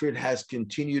hatred has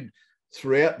continued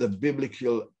throughout the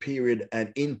biblical period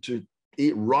and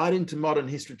right into modern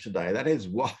history today. That is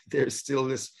why there's still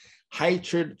this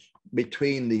hatred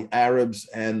between the Arabs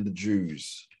and the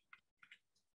Jews.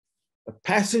 A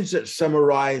passage that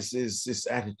summarizes this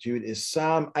attitude is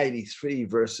Psalm 83,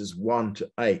 verses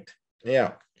 1-8.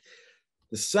 Now,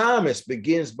 the psalmist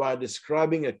begins by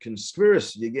describing a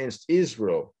conspiracy against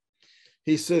Israel.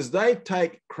 He says, they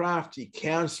take crafty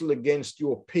counsel against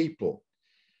your people.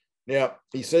 Now,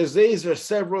 he says, these are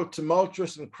several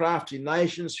tumultuous and crafty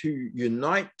nations who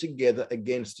unite together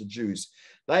against the Jews.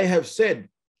 They have said,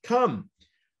 come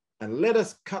and let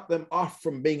us cut them off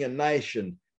from being a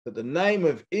nation, that the name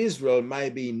of Israel may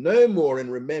be no more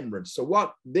in remembrance. So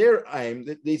what their aim,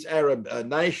 these Arab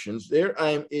nations, their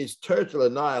aim is total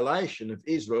annihilation of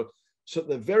Israel, so that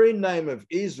the very name of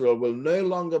Israel will no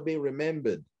longer be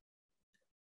remembered.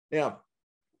 Now,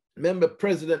 Remember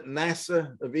President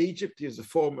Nasser of Egypt? He was a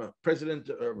former president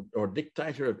or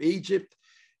dictator of Egypt.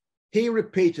 He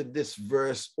repeated this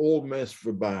verse almost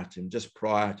verbatim just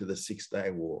prior to the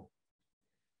 6-day war.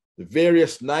 The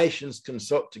various nations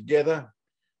consult together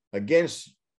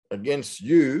against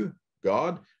you,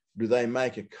 God, do they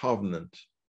make a covenant.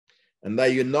 And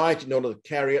they unite in order to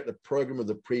carry out the program of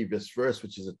the previous verse,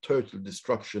 which is a total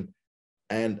destruction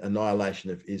and annihilation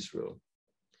of Israel.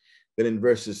 Then in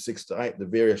verses 6 to 8, the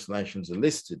various nations are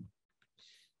listed.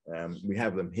 We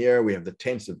have them here. We have the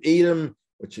tents of Edom,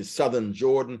 which is southern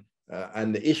Jordan,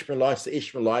 and the Ishmaelites. The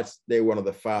Ishmaelites, they're one of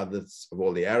the fathers of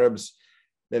all the Arabs.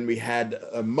 Then we had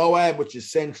Moab, which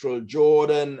is central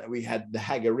Jordan. We had the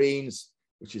Hagarenes,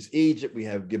 which is Egypt. We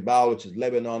have Gebal, which is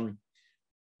Lebanon.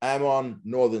 Ammon,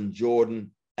 northern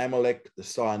Jordan. Amalek, the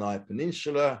Sinai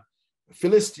Peninsula.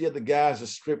 Philistia, the Gaza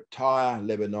Strip, Tyre,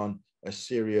 Lebanon.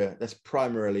 Assyria, that's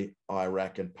primarily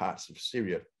Iraq and parts of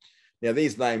Syria. Now,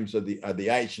 these names are the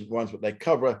ancient ones, but they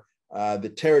cover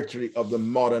the territory of the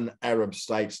modern Arab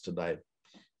states today.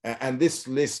 And this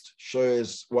list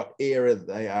shows what era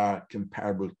they are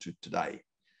comparable to today.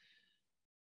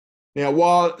 Now,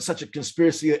 while such a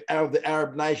conspiracy of the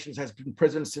Arab nations has been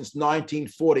present since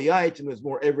 1948 and was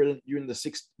more evident during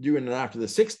and after the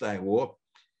 6-day war,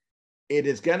 it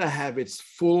is going to have its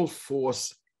full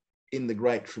force in the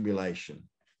Great Tribulation.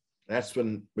 That's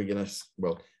when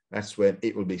that's when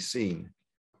it will be seen.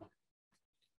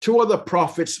 2 other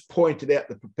prophets pointed out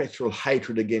the perpetual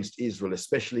hatred against Israel,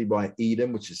 especially by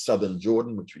Edom, which is southern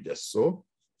Jordan, which we just saw.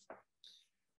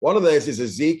 One of those is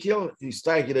Ezekiel, who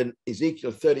stated in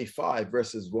Ezekiel 35,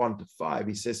 verses 1 to 5,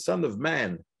 he says, "Son of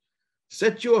man,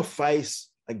 set your face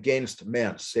against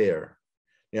Mount Seir."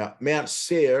 Now, Mount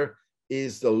Seir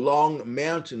is the long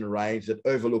mountain range that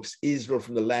overlooks Israel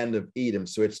from the land of Edom.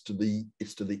 So it's to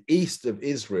the east of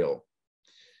Israel.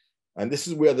 And this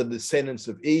is where the descendants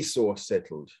of Esau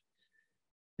settled.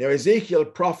 Now, Ezekiel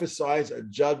prophesies a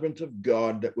judgment of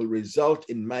God that will result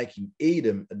in making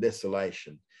Edom a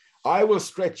desolation. "I will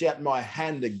stretch out my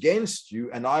hand against you,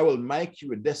 and I will make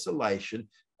you a desolation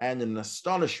and an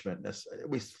astonishment."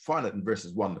 We find it in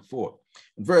verses 1 to 4.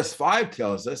 And verse 5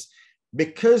 tells us,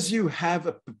 "Because you have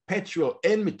a perpetual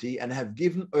enmity and have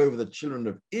given over the children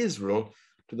of Israel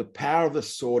to the power of the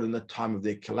sword in the time of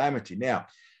their calamity." Now,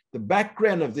 the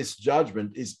background of this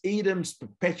judgment is Edom's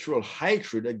perpetual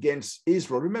hatred against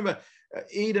Israel. Remember,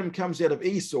 Edom comes out of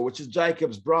Esau, which is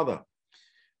Jacob's brother.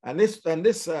 And this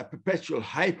perpetual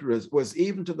hatred was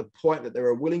even to the point that they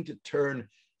were willing to turn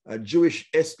Jewish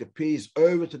escapees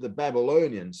over to the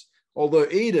Babylonians, although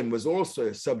Edom was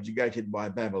also subjugated by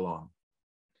Babylon.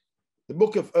 The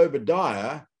book of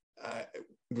Obadiah,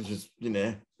 which is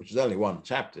only one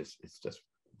chapter, it's just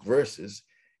verses,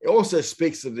 it also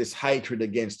speaks of this hatred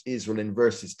against Israel in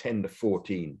verses 10 to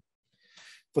 14.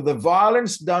 "For the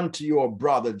violence done to your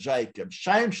brother Jacob,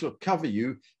 shame shall cover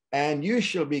you, and you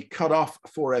shall be cut off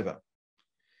forever.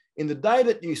 In the day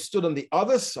that you stood on the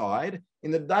other side,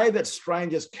 in the day that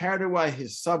strangers carried away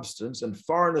his substance and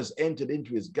foreigners entered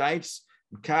into his gates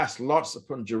and cast lots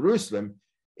upon Jerusalem,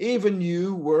 even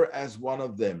you were as one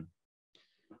of them."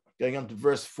 Going on to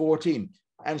verse 14.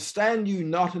 "And stand you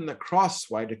not in the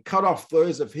crossway to cut off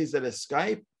those of his that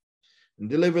escape, and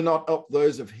deliver not up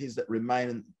those of his that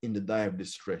remain in the day of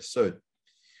distress." So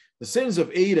the sins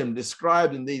of Edom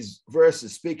described in these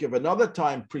verses speak of another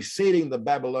time preceding the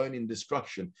Babylonian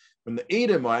destruction, when the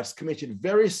Edomites committed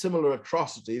very similar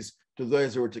atrocities to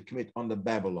those who were to commit under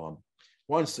Babylon.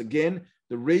 Once again,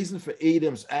 the reason for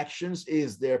Edom's actions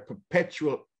is their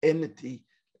perpetual enmity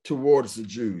towards the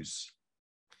Jews.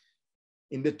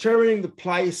 In determining the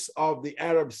place of the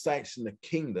Arab states in the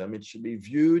kingdom, it should be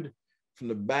viewed from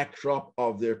the backdrop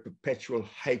of their perpetual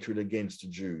hatred against the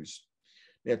Jews.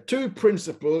 Now, 2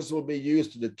 principles will be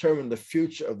used to determine the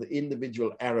future of the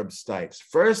individual Arab states.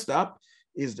 First up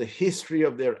is the history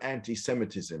of their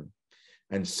anti-Semitism.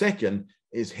 And second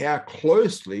is how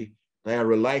closely they are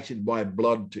related by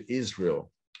blood to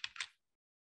Israel.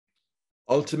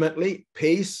 Ultimately,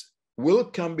 peace will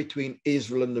come between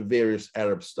Israel and the various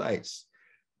Arab states,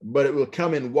 but it will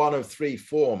come in one of 3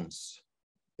 forms.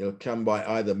 It'll come by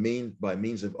either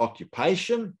means of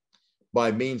occupation,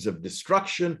 by means of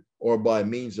destruction, or by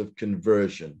means of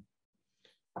conversion.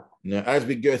 Now, as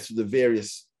we go through the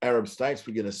various Arab states,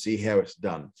 we're going to see how it's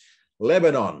done.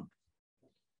 Lebanon.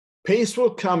 Peace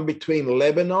will come between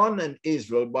Lebanon and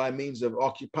Israel by means of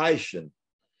occupation.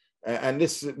 And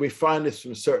we find this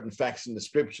from certain facts in the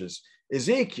scriptures.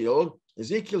 Ezekiel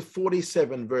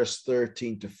 47, verse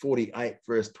 13 to 48,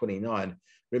 verse 29.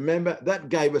 Remember, that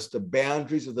gave us the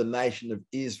boundaries of the nation of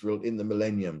Israel in the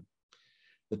millennium.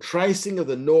 The tracing of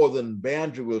the northern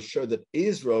boundary will show that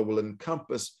Israel will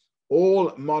encompass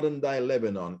all modern-day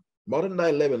Lebanon.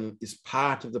 Modern-day Lebanon is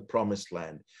part of the promised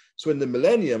land. So in the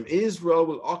millennium, Israel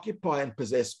will occupy and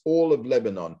possess all of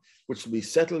Lebanon, which will be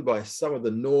settled by some of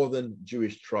the northern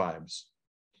Jewish tribes.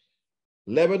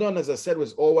 Lebanon, as I said,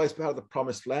 was always part of the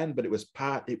promised land, but it was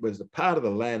the part of the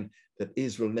land that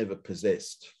Israel never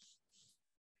possessed.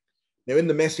 Now, in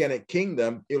the Messianic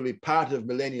kingdom, it will be part of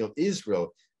millennial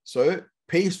Israel. So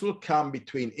peace will come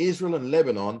between Israel and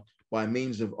Lebanon by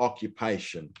means of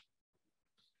occupation.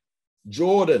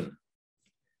 Jordan.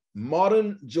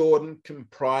 Modern Jordan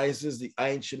comprises the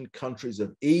ancient countries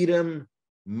of Edom,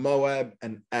 Moab,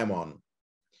 and Ammon.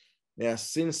 Now,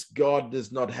 since God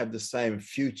does not have the same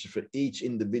future for each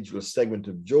individual segment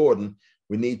of Jordan,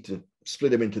 we need to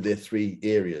split them into their three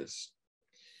areas.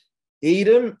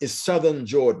 Edom is southern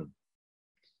Jordan.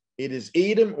 It is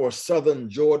Edom or southern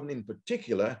Jordan in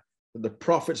particular that the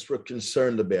prophets were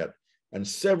concerned about. And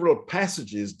several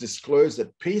passages disclose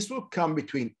that peace will come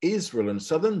between Israel and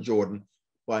southern Jordan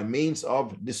by means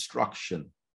of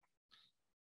destruction.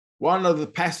 One of the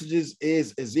passages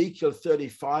is Ezekiel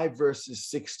 35, verses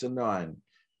 6 to 9.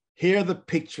 Here the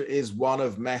picture is one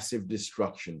of massive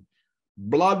destruction.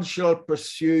 Blood shall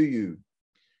pursue you.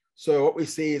 So what we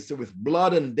see is that with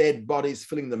blood and dead bodies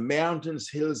filling the mountains,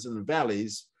 hills, and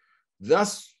valleys,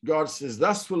 thus God says,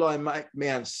 thus will I make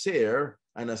Mount Seir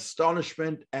an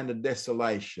astonishment and a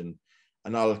desolation,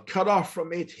 and I'll cut off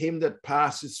from it him that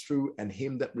passes through and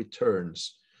him that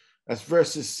returns. That's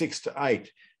verses 6 to 8.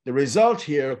 The result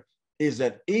here is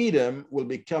that Edom will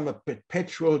become a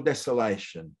perpetual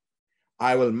desolation.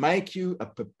 I will make you a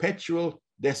perpetual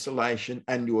desolation,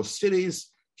 and your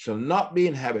cities shall not be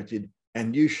inhabited,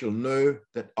 and you shall know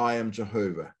that I am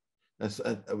Jehovah.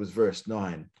 That was verse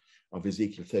 9 of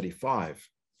Ezekiel 35.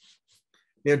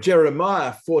 Now,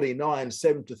 Jeremiah 49,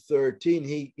 7 to 13,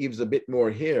 he gives a bit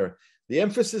more here. The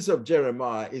emphasis of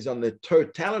Jeremiah is on the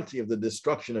totality of the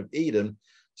destruction of Edom,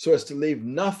 so as to leave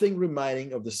nothing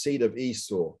remaining of the seed of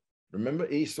Esau. Remember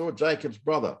Esau, Jacob's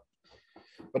brother.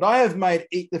 But I have made,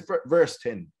 verse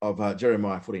 10 of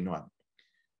Jeremiah 49,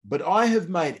 but I have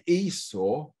made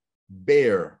Esau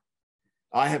bare.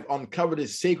 I have uncovered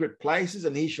his secret places,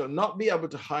 and he shall not be able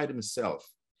to hide himself.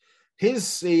 His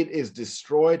seed is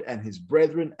destroyed, and his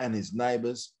brethren and his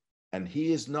neighbors, and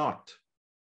he is not.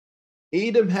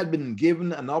 Edom had been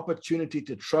given an opportunity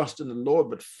to trust in the Lord,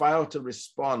 but failed to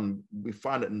respond. We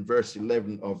find it in verse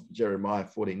 11 of Jeremiah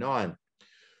 49.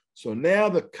 So now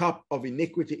the cup of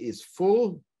iniquity is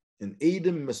full, and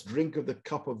Edom must drink of the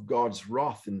cup of God's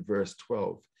wrath in verse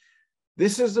 12.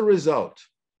 This is the result.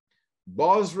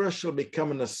 Bozrah shall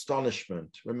become an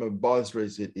astonishment. Remember, Bozrah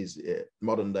is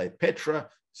modern day Petra,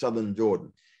 southern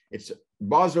Jordan.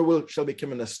 Bozrah shall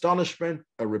become an astonishment,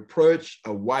 a reproach,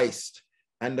 a waste,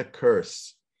 and a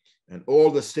curse. And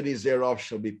all the cities thereof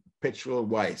shall be perpetual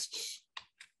wastes.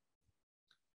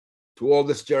 To all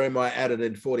this, Jeremiah added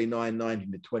in 49,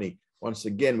 19 to 20. Once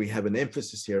again, we have an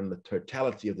emphasis here on the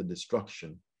totality of the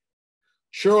destruction.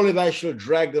 Surely they shall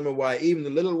drag them away, even the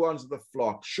little ones of the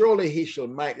flock. Surely he shall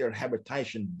make their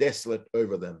habitation desolate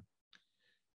over them.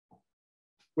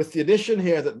 With the addition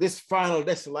here that this final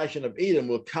desolation of Edom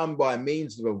will come by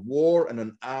means of a war and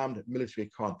an armed military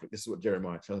conflict. This is what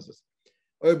Jeremiah tells us.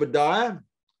 Obadiah,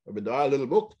 a little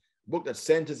book that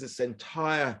centers its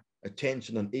entire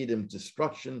attention on Edom's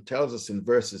destruction, tells us in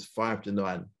verses 5 to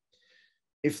 9.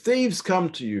 If thieves come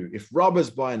to you, if robbers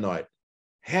by night,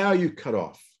 how are you cut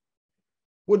off?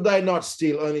 Would they not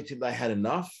steal only till they had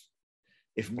enough?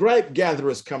 If grape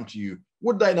gatherers come to you,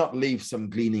 would they not leave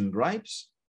some gleaning grapes?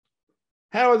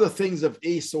 How are the things of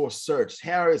Esau searched?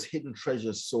 How are his hidden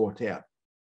treasures sought out?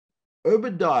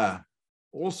 Obadiah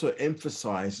also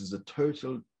emphasizes the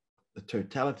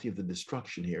totality of the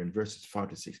destruction here in verses 5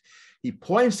 to 6. He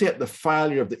points out the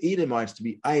failure of the Edomites to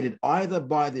be aided either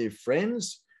by their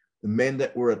friends, the men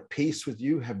that were at peace with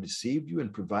you have deceived you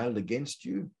and prevailed against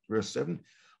you, verse 7,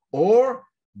 or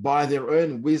by their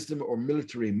own wisdom or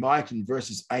military might in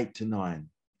verses 8 to 9.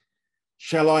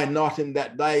 Shall I not in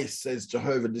that day, says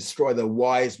Jehovah, destroy the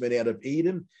wise men out of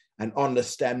Edom and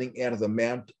understanding out of the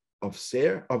mount of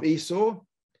Seir, of Esau?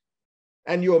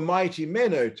 And your mighty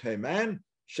men, O Teman,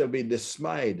 shall be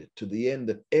dismayed to the end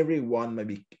that everyone may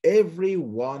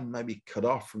be cut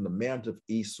off from the mount of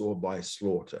Esau by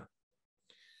slaughter.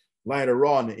 Later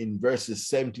on in verses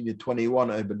 17 to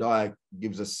 21, Obadiah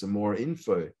gives us some more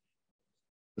info.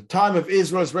 The time of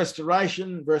Israel's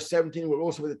restoration, verse 17, will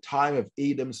also be the time of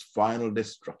Edom's final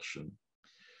destruction.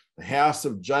 The house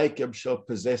of Jacob shall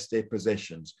possess their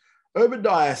possessions.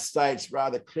 Obadiah states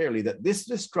rather clearly that this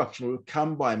destruction will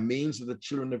come by means of the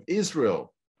children of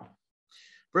Israel.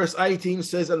 Verse 18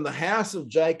 says, and the house of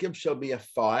Jacob shall be a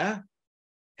fire,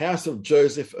 house of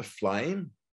Joseph a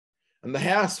flame, and the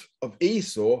house of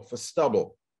Esau for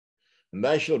stubble. And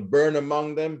they shall burn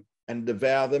among them and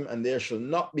devour them, and there shall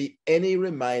not be any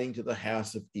remaining to the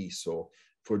house of Esau,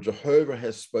 for Jehovah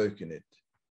has spoken it.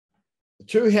 The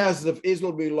two houses of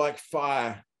Israel will be like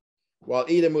fire, while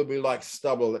Edom will be like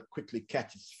stubble that quickly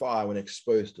catches fire when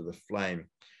exposed to the flame.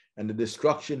 And the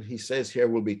destruction, he says here,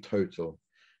 will be total,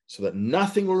 so that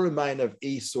nothing will remain of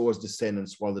Esau's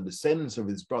descendants, while the descendants of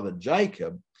his brother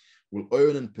Jacob will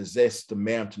own and possess the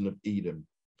mountain of Edom.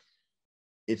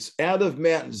 It's out of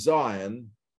Mount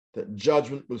Zion that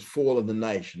judgment will fall on the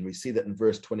nation. We see that in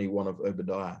verse 21 of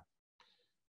Obadiah.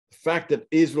 The fact that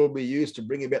Israel will be used to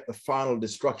bring about the final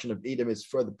destruction of Edom is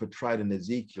further portrayed in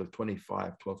Ezekiel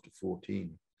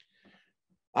 25:12-14.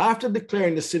 After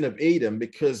declaring the sin of Edom,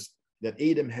 because that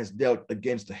Edom has dealt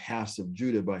against the house of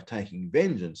Judah by taking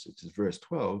vengeance, which is verse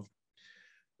 12,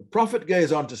 the prophet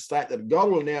goes on to state that God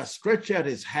will now stretch out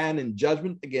his hand in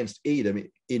judgment against Edom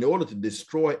in order to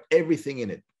destroy everything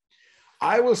in it.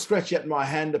 I will stretch out my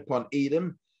hand upon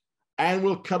Edom and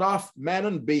will cut off man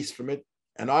and beast from it,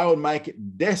 and I will make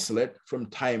it desolate from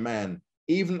Teman,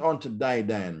 even unto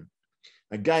Dedan.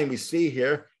 Again, we see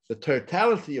here the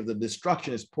totality of the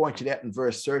destruction is pointed out in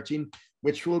verse 13,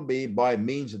 which will be by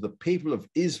means of the people of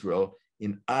Israel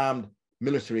in armed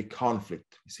military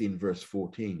conflict. You see in verse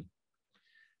 14.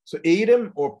 So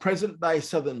Edom, or present-day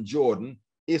southern Jordan,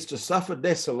 is to suffer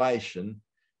desolation,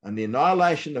 and the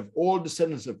annihilation of all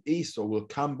descendants of Esau will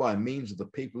come by means of the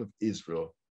people of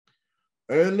Israel.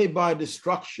 Only by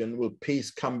destruction will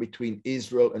peace come between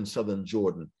Israel and southern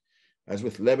Jordan. As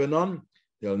with Lebanon,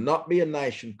 there will not be a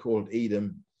nation called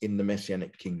Edom in the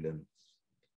Messianic kingdom.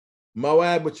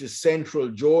 Moab, which is central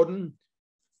Jordan,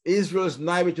 Israel's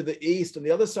neighbor to the east, and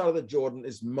the other side of the Jordan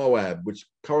is Moab, which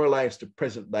correlates to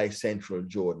present-day central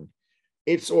Jordan.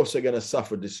 It's also going to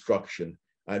suffer destruction.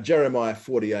 Jeremiah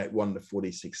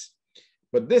 48:1-46.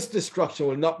 But this destruction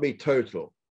will not be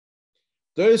total.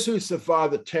 Those who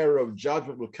survive the terror of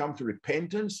judgment will come to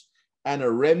repentance, and a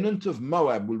remnant of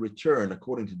Moab will return,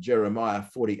 according to Jeremiah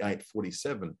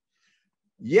 48:47.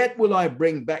 Yet will I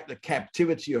bring back the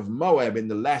captivity of Moab in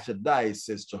the latter days,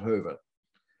 says Jehovah.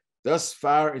 Thus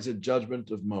far is a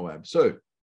judgment of Moab. So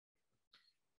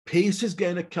peace is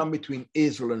going to come between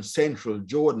Israel and central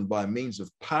Jordan by means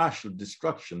of partial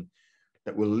destruction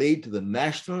that will lead to the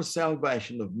national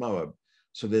salvation of Moab.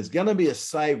 So there's going to be a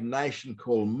saved nation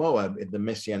called Moab in the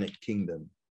Messianic kingdom.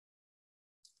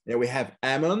 Now we have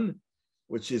Ammon,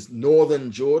 which is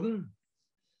northern Jordan.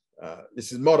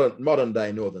 This is modern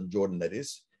day northern Jordan, that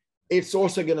is. It's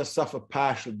also going to suffer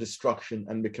partial destruction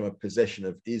and become a possession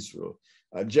of Israel.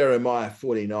 Jeremiah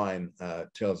 49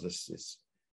 tells us this.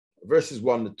 Verses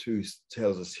 1-2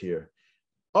 tells us here.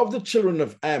 Of the children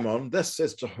of Ammon, thus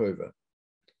says Jehovah,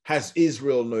 has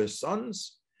Israel no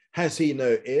sons? Has he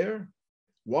no heir?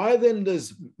 Why then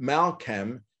does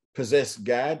Malcham possess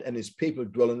Gad, and his people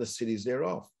dwell in the cities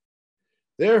thereof?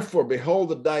 Therefore, behold,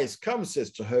 the days come,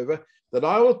 says Jehovah, that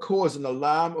I will cause an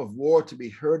alarm of war to be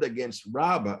heard against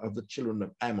Rabbah of the children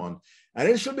of Ammon, and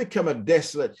it shall become a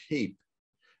desolate heap,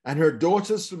 and her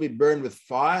daughters shall be burned with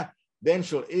fire. Then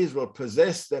shall Israel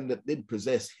possess them that did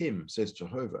possess him, says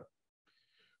Jehovah.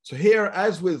 So here,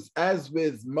 as with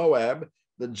Moab,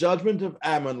 the judgment of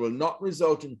Ammon will not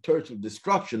result in total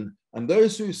destruction, and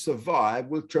those who survive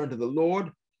will turn to the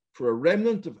Lord, for a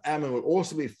remnant of Ammon will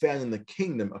also be found in the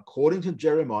kingdom, according to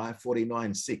Jeremiah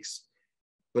 49:6.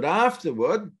 But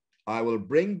afterward, I will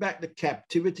bring back the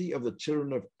captivity of the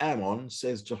children of Ammon,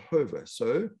 says Jehovah.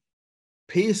 So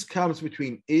peace comes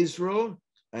between Israel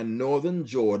and northern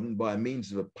Jordan by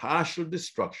means of a partial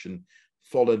destruction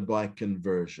followed by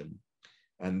conversion.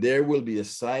 And there will be a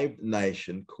saved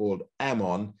nation called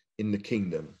Ammon in the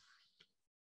kingdom.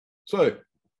 So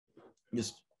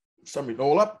just sum it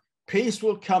all up. Peace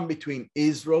will come between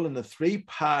Israel and the three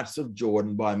parts of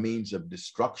Jordan by means of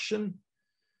destruction,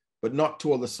 but not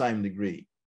to all the same degree.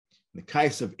 In the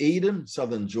case of Edom,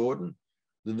 southern Jordan,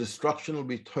 the destruction will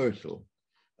be total,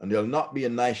 and there will not be a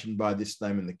nation by this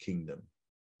name in the kingdom.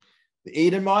 The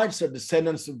Edomites are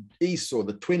descendants of Esau,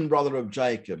 the twin brother of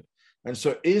Jacob, and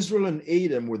so Israel and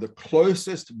Edom were the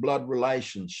closest blood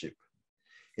relationship.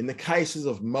 In the cases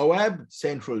of Moab,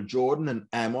 central Jordan, and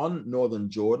Ammon, northern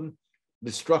Jordan,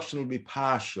 destruction will be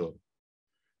partial.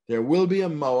 There will be a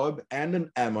Moab and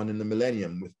an Ammon in the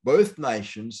millennium, with both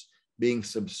nations being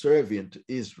subservient to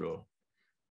Israel.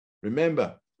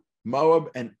 Remember,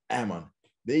 Moab and Ammon,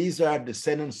 these are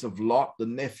descendants of Lot, the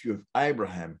nephew of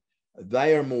Abraham.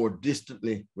 They are more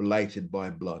distantly related by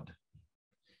blood.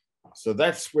 So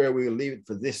that's where we'll leave it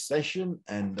for this session.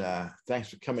 And thanks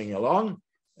for coming along.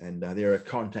 And there are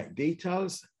contact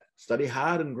details. Study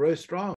hard and grow strong.